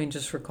 Well, I mean,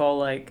 just recall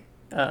like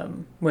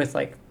with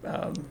like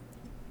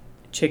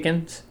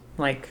chickens,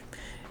 like,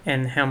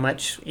 and how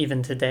much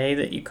even today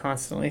that you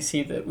constantly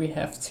see that we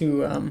have to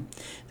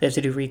they have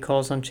to do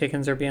recalls on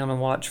chickens or be on the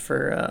watch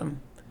for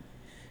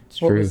it's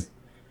true.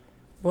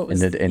 What was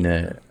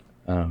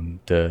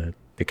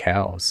the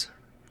cows,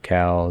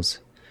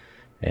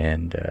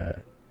 and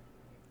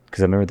because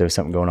I remember there was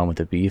something going on with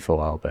the beef a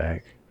while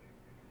back.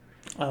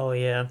 Oh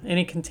yeah,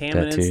 any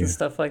contaminants and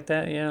stuff like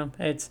that. Yeah,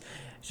 it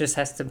just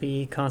has to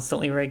be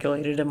constantly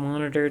regulated and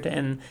monitored.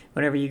 And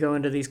whenever you go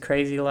into these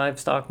crazy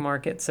livestock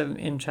markets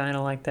in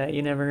China like that,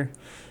 you never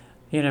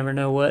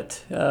know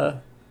what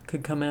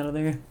could come out of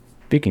there.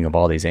 Speaking of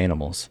all these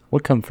animals,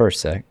 what come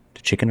first, Zach?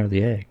 The chicken or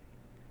the egg?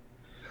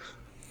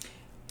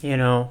 You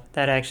know,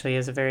 that actually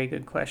is a very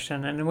good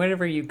question. And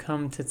whenever you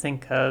come to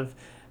think of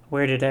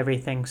where did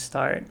everything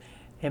start,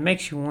 it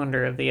makes you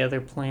wonder of the other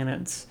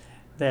planets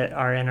that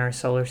are in our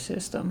solar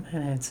system.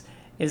 And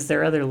is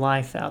there other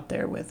life out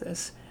there with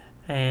us?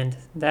 And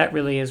that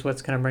really is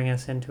what's going to bring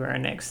us into our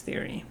next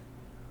theory.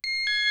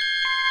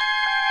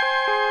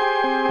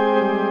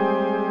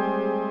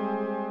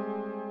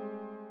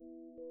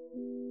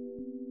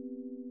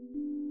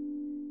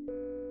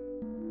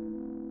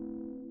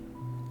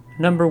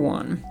 Number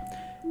 1.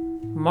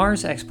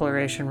 Mars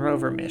Exploration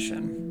Rover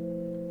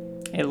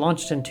Mission. It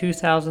launched in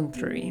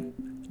 2003.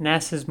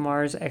 NASA's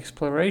Mars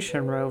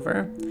Exploration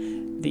Rover,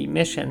 the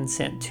mission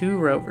sent 2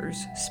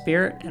 rovers,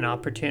 Spirit and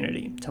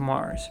Opportunity, to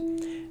Mars.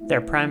 Their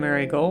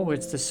primary goal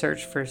was to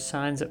search for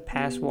signs of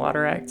past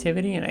water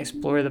activity and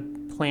explore the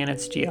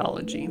planet's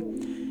geology.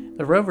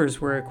 The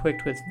rovers were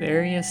equipped with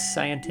various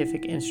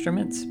scientific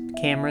instruments,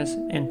 cameras,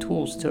 and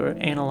tools to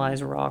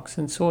analyze rocks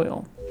and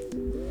soil.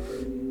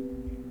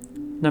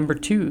 Number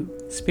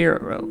 2,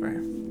 Spirit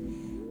Rover.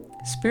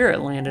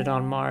 Spirit landed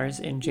on Mars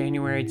in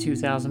January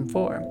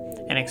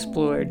 2004 and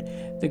explored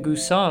the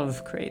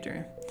Gusev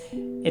crater.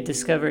 It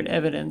discovered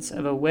evidence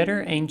of a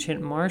wetter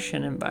ancient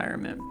Martian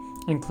environment,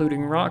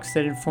 including rocks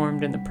that had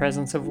formed in the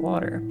presence of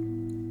water.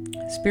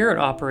 Spirit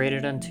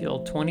operated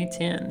until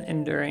 2010,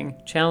 enduring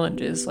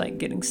challenges like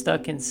getting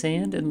stuck in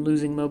sand and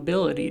losing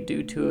mobility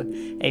due to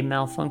a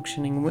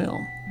malfunctioning wheel.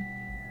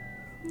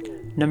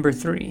 Number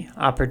 3,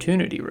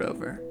 Opportunity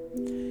Rover.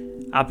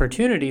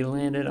 Opportunity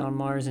landed on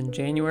Mars in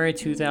January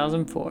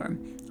 2004,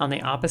 on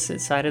the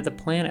opposite side of the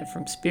planet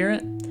from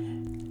Spirit.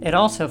 It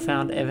also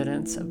found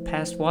evidence of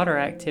past water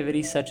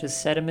activity such as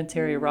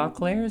sedimentary rock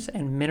layers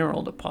and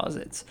mineral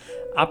deposits.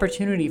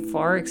 Opportunity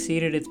far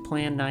exceeded its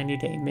planned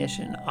 90-day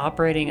mission,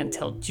 operating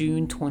until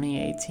June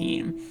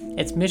 2018.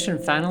 Its mission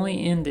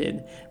finally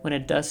ended when a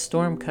dust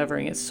storm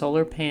covering its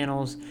solar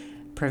panels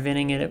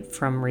preventing it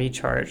from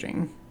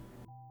recharging.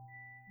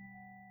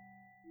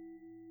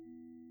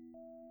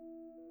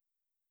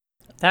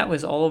 That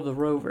was all of the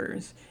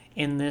rovers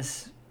in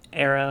this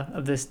era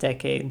of this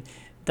decade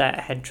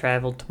that had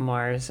traveled to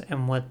Mars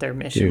and what their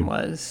mission Dude,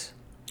 was.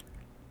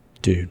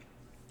 dude,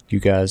 you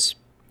guys,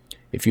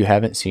 if you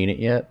haven't seen it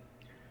yet,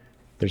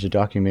 there's a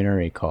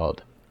documentary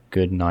called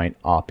Good Night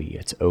Oppy.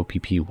 It's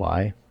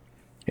OPPY.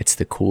 It's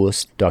the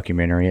coolest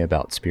documentary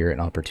about spirit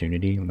and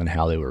opportunity and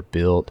how they were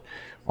built,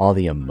 all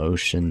the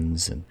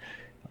emotions, and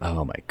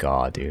oh my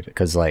god, dude.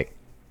 Because like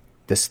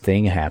this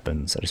thing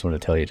happens. I just want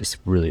to tell you, just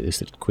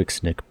a quick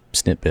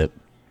snippet.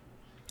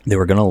 They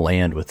were gonna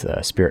land with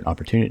spirit and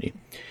opportunity,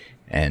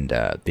 and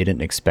they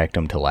didn't expect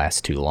them to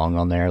last too long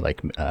on there.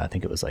 Like I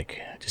think it was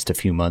like just a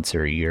few months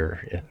or a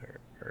year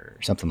or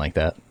something like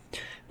that,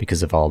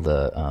 because of all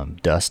the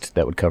dust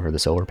that would cover the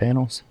solar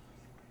panels.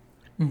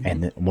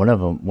 And one of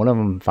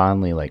them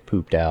finally like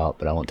pooped out,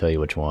 but I won't tell you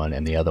which one.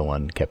 And the other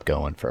one kept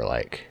going for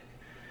like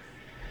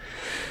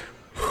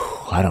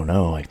I don't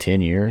know, like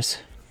 10 years.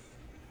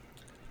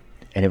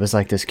 And it was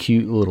like this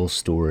cute little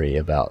story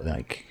about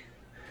like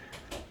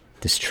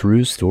this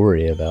true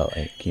story about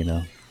like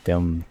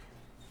them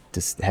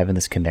just having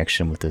this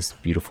connection with this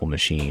beautiful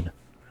machine.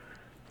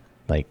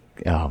 Like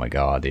oh my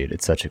god, dude,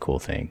 it's such a cool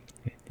thing.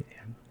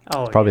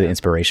 Oh Probably the yeah.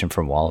 inspiration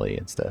from Wally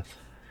and stuff.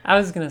 I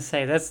was gonna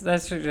say that's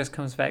what it just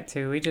comes back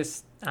to. We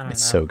just I don't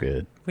It's know. so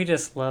good. We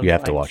just You love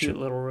have to like watch cute it.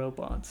 little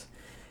robots.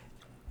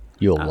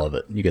 You'll Uh, love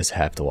it. You guys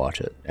have to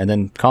watch it. And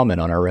then comment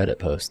on our Reddit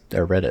post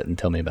or Reddit and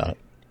tell me about it.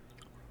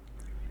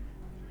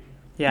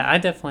 yeah, I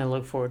definitely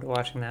look forward to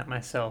watching that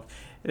myself.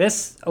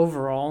 This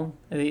overall,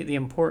 the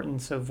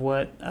importance of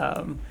what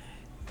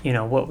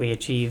what we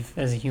achieve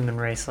as a human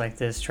race like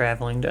this,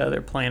 traveling to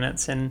other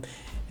planets and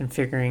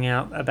figuring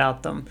out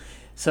about them.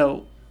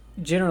 So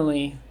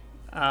generally,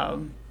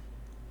 um,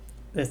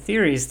 the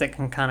theories that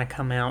can kind of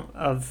come out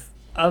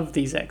of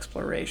these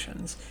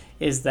explorations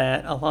is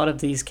that a lot of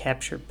these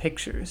capture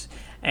pictures,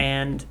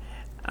 and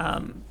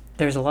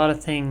there's a lot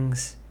of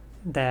things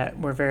that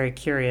we're very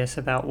curious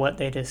about what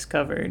they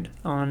discovered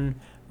on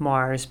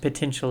Mars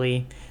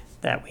potentially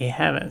that we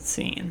haven't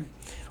seen,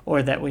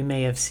 or that we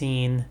may have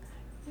seen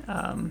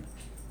um,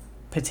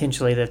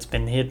 potentially that's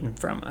been hidden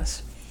from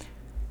us.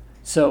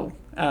 So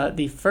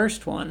the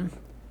first one,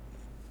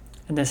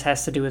 and this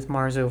has to do with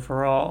Mars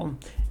overall,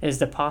 is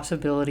the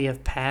possibility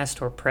of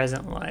past or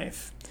present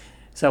life.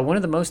 So, one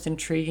of the most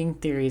intriguing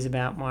theories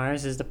about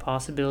Mars is the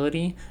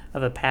possibility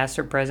of a past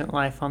or present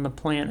life on the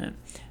planet.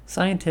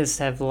 Scientists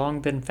have long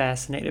been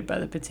fascinated by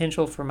the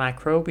potential for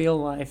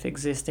microbial life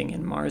existing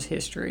in Mars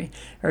history,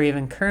 or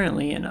even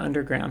currently in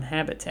underground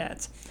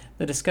habitats.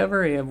 The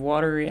discovery of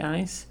watery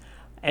ice,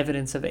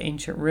 evidence of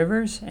ancient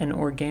rivers, and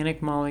organic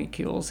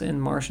molecules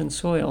in Martian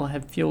soil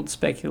have fueled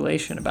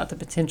speculation about the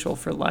potential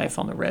for life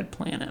on the red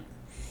planet.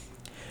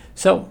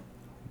 So,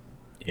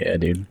 Yeah,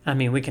 dude. I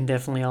mean, we can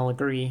definitely all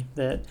agree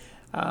that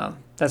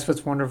that's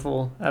what's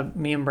wonderful.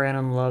 Me and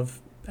Brandon love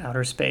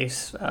outer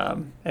space.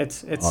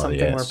 It's Oh, something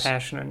we're yes.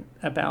 passionate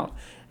about,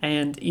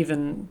 and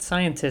even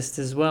scientists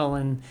as well.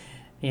 And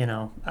you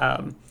know,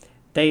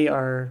 they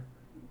are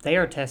they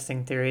are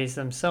testing theories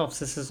themselves.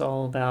 This is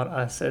all about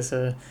us as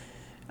a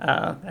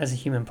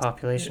human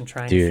population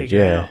trying to Dude,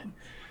 figure yeah. out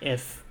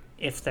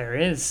if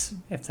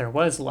there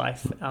was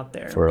life out If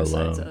there we're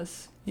besides alone.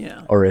 us.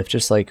 Yeah. Or if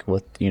just like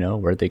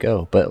where'd they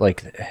go? But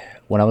like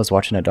when I was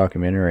watching a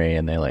documentary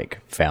and they like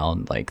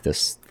found like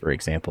this, for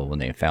example, when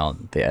they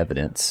found the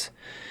evidence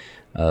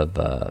of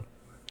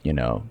you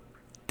know,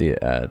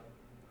 the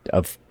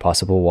of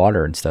possible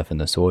water and stuff in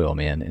the soil,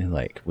 man, and it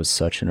like was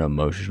such an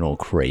emotional,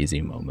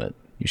 crazy moment.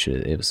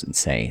 It was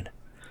insane.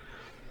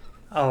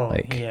 Oh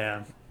Like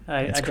yeah.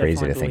 I it's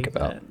crazy definitely to think believe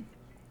about. that.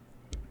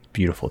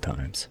 Beautiful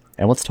times.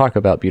 And let's talk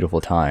about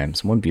beautiful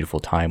times. One beautiful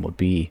time would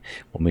be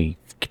when we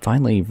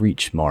finally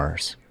reach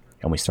Mars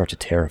and we start to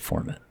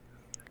terraform it.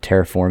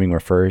 Terraforming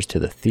refers to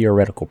the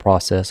theoretical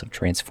process of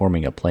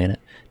transforming a planet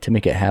to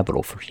make it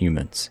habitable for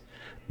humans.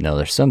 Now,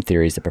 there's some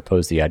theories that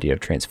propose the idea of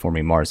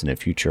transforming Mars in the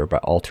future by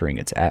altering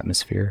its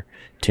atmosphere,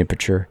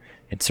 temperature,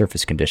 and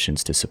surface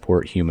conditions to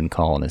support human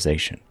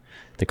colonization.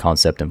 The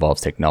concept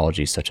involves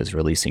technologies such as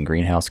releasing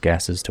greenhouse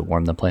gases to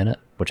warm the planet,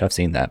 which I've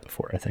seen that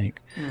before, I think,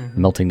 Hmm.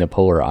 melting the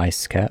polar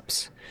ice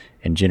caps,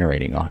 and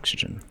generating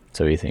oxygen.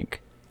 So what do you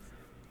think?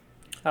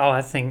 Oh,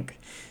 I think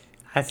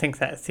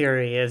that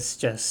theory is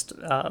just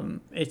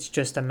it's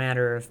just a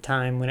matter of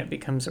time when it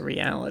becomes a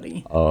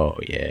reality. Oh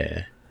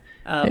yeah, it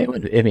Um,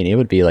 would. I mean, it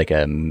would be like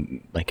a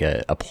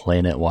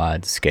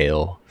planet-wide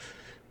scale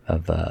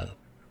of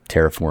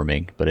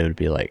terraforming, but it would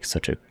be like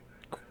such a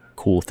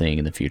cool thing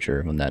in the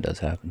future when that does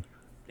happen.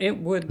 it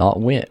would. Not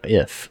when,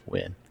 if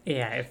when.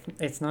 Yeah, if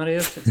it's not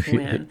if, it's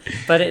when.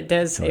 But it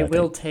does. That's what It I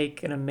will think.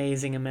 take an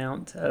amazing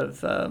amount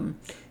of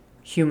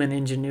human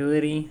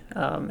ingenuity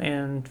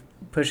and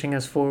pushing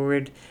us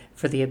forward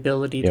for the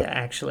ability to Yep.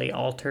 actually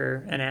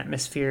alter an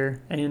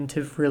atmosphere and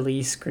to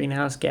release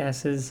greenhouse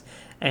gases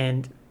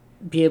and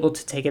be able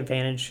to take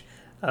advantage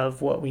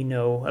of what we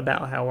know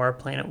about how our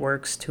planet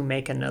works to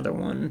make another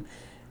one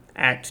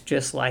act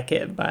just like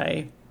it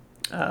by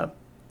uh,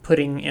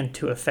 putting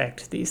into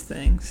effect these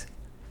things.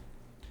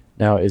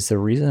 Now, is the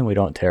reason we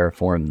don't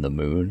terraform the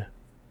moon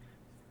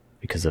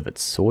because of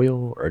its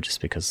soil, or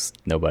just because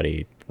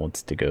nobody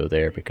wants to go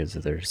there because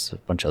there's a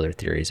bunch of other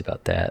theories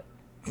about that?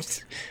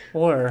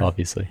 Or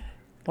Obviously.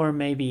 or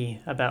maybe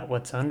about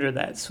what's under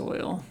that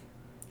soil.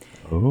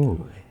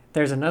 Oh.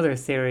 There's another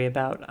theory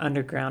about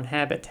underground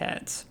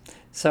habitats.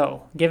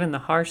 So, given the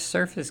harsh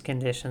surface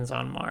conditions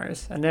on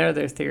Mars,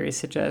 another theory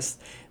suggests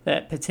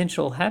that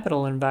potential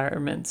habitable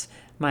environments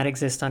might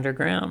exist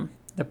underground.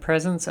 The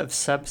presence of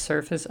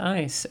subsurface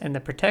ice and the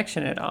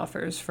protection it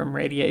offers from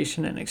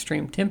radiation and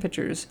extreme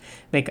temperatures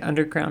make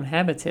underground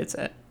habitats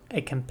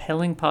a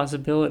compelling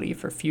possibility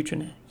for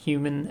future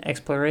human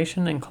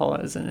exploration and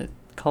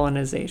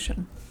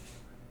colonization.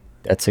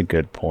 That's a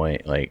good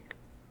point. Like,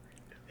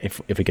 if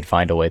we could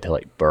find a way to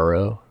like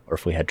burrow, or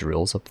if we had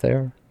drills up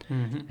there,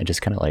 Mm-hmm. and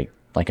just kind of like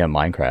in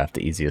Minecraft,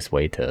 the easiest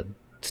way to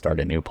start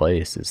a new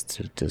place is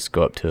to just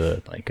go up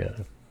to like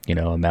a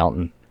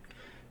mountain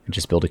and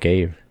just build a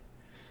cave,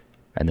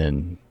 and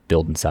then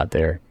build inside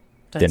there,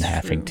 then That's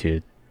having true.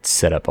 to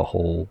set up a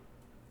whole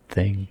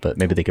thing. But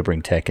maybe they could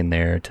bring tech in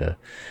there to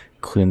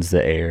cleanse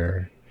the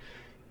air,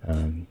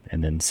 and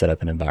then set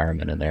up an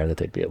environment in there that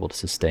they'd be able to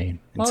sustain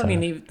Well, I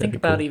mean, inside. That'd think be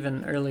about cool.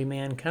 even early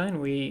mankind.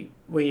 We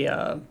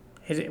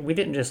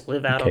didn't just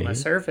live A out on the cave.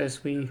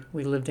 surface. We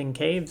lived in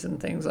caves and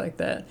things like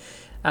that.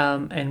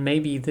 And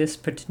maybe this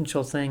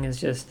potential thing is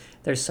just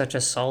there's such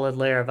a solid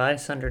layer of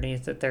ice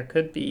underneath that there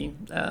could be.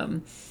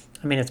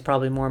 I mean, it's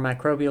probably more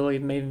microbial,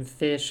 maybe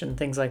fish and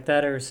things like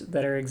that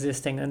are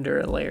existing under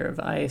a layer of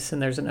ice,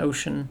 and there's an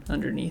ocean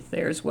underneath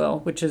there as well,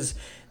 which is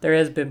there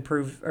has been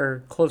proof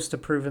or close to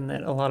proven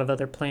that a lot of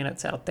other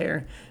planets out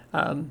there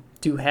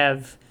do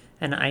have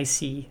an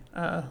icy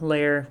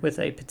layer with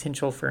a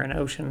potential for an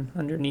ocean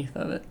underneath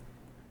of it.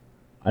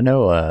 I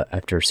know.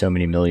 After so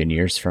many million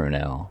years from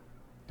now,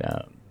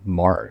 uh,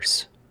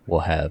 Mars will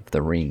have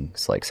the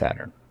rings like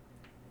Saturn.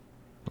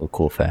 A little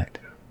cool fact.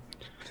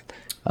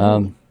 Oh,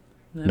 Um, that'd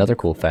be Another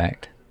cool cool.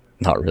 fact,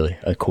 not really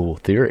a cool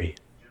theory,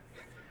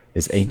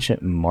 is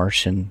ancient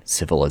Martian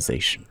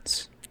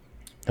civilizations.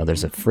 Now,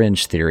 there's a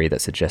fringe theory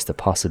that suggests the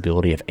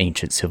possibility of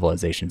ancient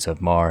civilizations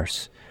of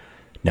Mars.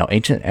 Now,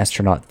 ancient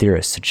astronaut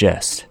theorists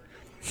suggest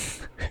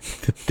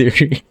the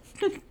theory.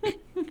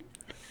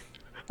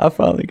 I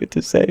finally get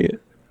to say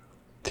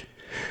it.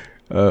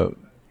 Uh,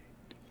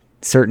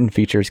 Certain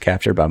features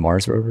captured by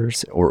Mars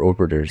rovers or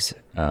orbiters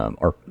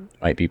are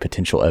might be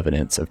potential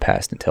evidence of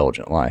past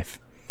intelligent life.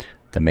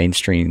 The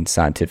mainstream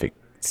scientific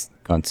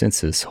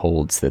consensus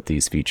holds that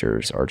these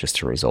features are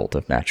just a result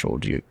of natural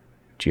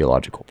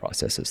geological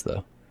processes,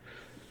 though.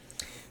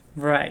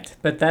 Right,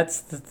 but that's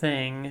the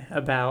thing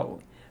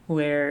about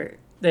where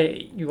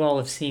you all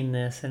have seen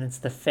this, and it's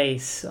the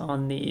face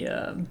on the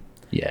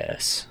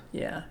Yes.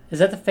 yeah. Is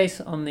that the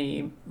face on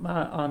the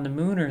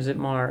moon, or is it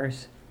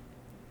Mars?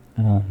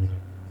 Um,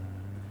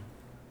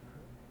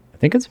 I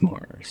think it's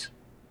Mars.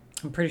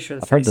 I'm pretty sure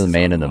the I've heard face the is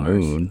man on in the Mars.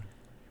 moon,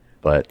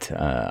 but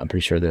I'm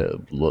pretty sure that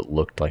it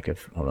looked like a.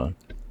 Hold on.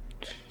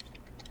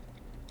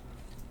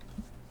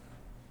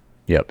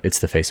 Yep, it's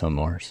the face on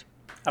Mars.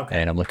 Okay.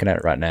 And I'm looking at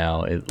it right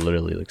now. It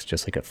literally looks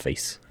just like a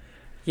face.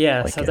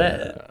 Yeah, Like so a.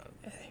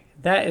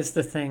 that is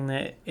the thing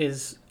that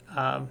is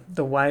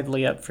the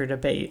widely up for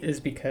debate is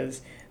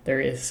because there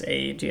is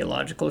a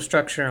geological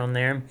structure on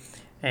there,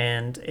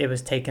 and it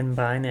was taken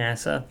by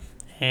NASA,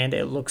 and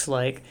it looks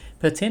like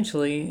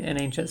potentially an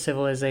ancient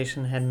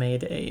civilization had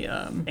made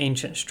a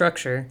ancient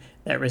structure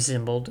that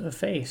resembled a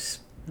face.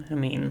 I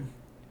mean,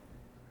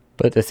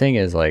 But the thing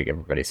is, like,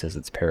 everybody says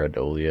it's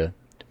pareidolia,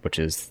 which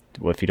is,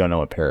 well, if you don't know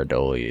what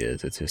pareidolia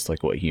is, it's just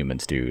like what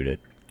humans do to,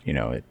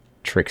 it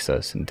tricks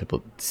us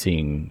into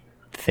seeing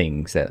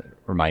things that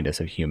remind us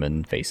of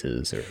human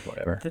faces or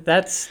whatever.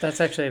 that's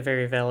actually a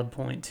very valid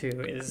point too.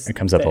 Is It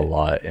comes up a that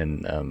lot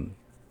in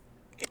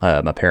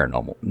my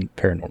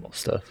paranormal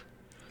stuff.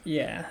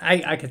 yeah,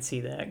 I could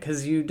see that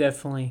because you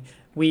definitely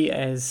we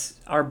as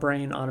our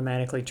brain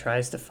automatically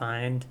tries to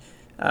find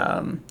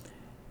um,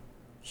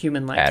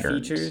 human-like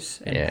Patterns.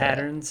 features and Yeah.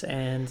 patterns,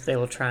 and they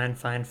will try and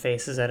find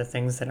faces out of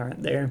things that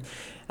aren't there.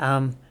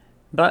 Um,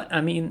 but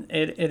I mean,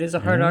 it is a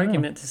I hard don't know.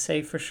 argument to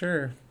say for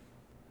sure.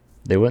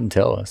 They wouldn't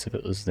tell us if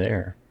it was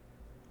there.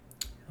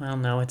 Well,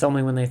 no, it's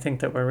only when they think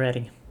that we're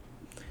ready.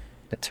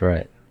 That's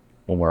right.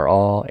 When we're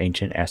all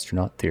ancient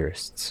astronaut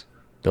theorists,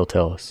 they'll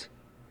tell us.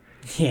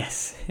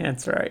 Yes,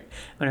 that's right.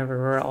 Whenever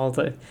we're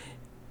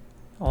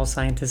all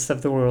scientists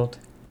of the world.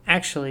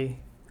 Actually,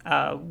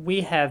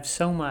 we have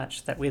so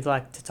much that we'd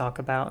like to talk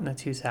about in the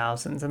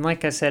 2000s. And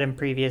like I said in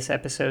previous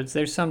episodes,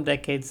 there's some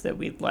decades that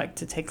we'd like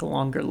to take a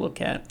longer look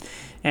at.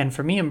 And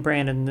for me and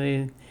Brandon,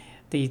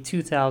 the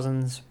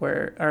 2000s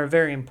are a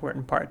very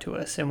important part to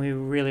us, and we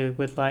really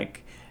would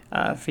like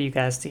for you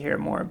guys to hear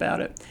more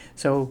about it.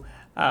 So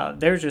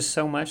there's just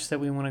so much that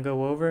we want to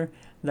go over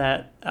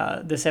that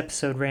this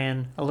episode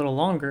ran a little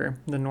longer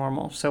than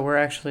normal. So we're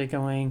actually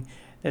going.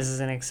 This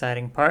is an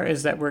exciting part.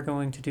 Is that we're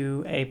going to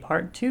do a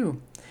part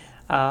two.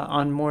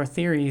 on more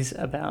theories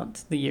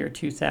about the year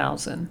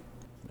 2000.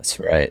 That's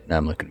right.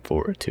 I'm looking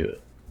forward to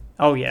it.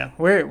 Oh yeah,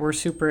 we're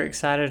super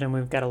excited, and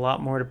we've got a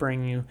lot more to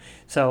bring you.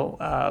 So,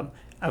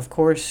 of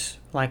course,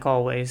 like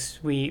always,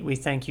 we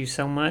thank you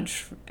so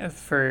much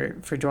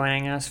for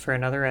joining us for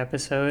another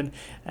episode,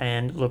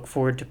 and look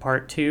forward to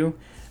part two.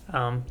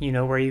 You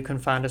know where you can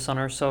find us on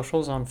our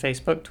socials on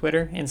Facebook,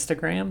 Twitter,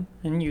 Instagram,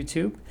 and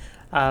YouTube.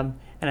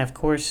 And of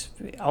course,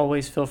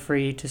 always feel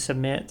free to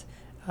submit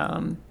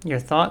your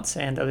thoughts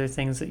and other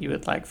things that you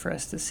would like for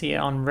us to see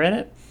on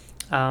Reddit.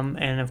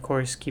 And of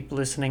course, keep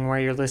listening where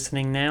you're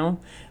listening now.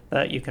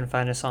 But you can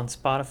find us on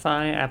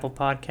Spotify, Apple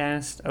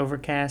Podcast,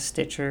 Overcast,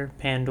 Stitcher,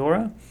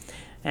 Pandora.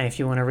 And if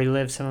you want to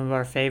relive some of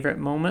our favorite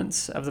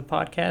moments of the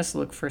podcast,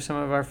 look for some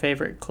of our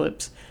favorite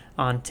clips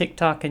on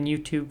TikTok and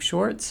YouTube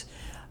Shorts.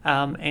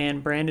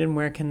 And Brandon,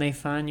 where can they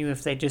find you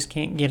if they just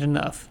can't get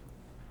enough?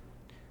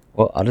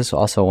 Well, I just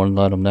also want to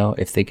let them know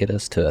if they get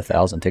us to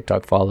 1,000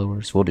 TikTok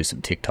followers, we'll do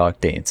some TikTok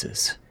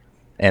dances.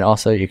 And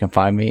also, you can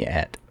find me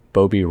at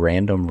Bobby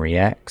Random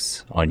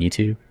Reacts on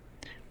YouTube,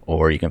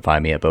 or you can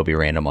find me at Bobby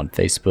Random on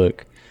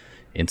Facebook,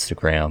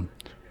 Instagram,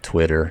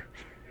 Twitter,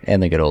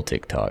 and the good old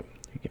TikTok.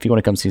 If you want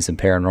to come see some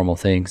paranormal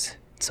things,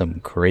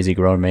 some crazy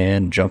grown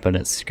man jumping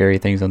at scary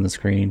things on the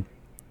screen,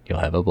 you'll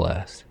have a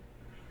blast.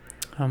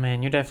 Oh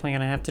man, you're definitely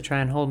gonna have to try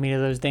and hold me to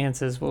those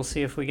dances. We'll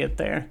see if we get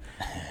there.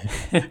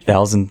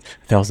 1,000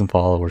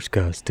 followers,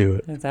 guys, do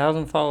it.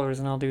 1,000 followers,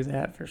 and I'll do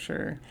that for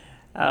sure.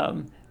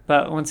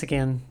 But once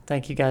again,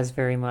 thank you guys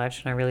very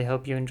much, and I really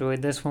hope you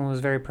enjoyed. This one was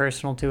very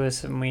personal to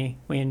us, and we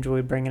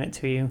enjoyed bringing it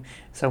to you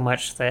so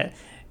much that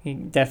you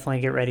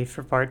definitely get ready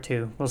for part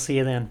two. We'll see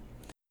you then.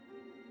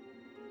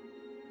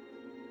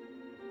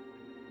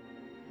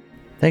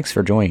 Thanks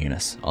for joining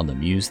us on the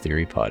Muse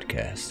Theory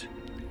Podcast.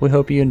 We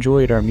hope you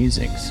enjoyed our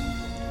musings.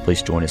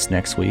 Please join us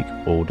next week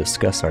where we'll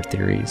discuss our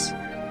theories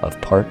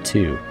of part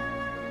 2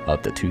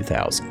 of the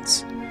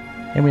 2000s.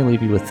 And we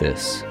leave you with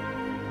this.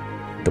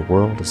 The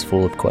world is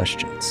full of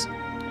questions,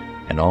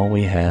 and all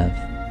we have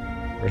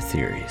are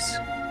theories.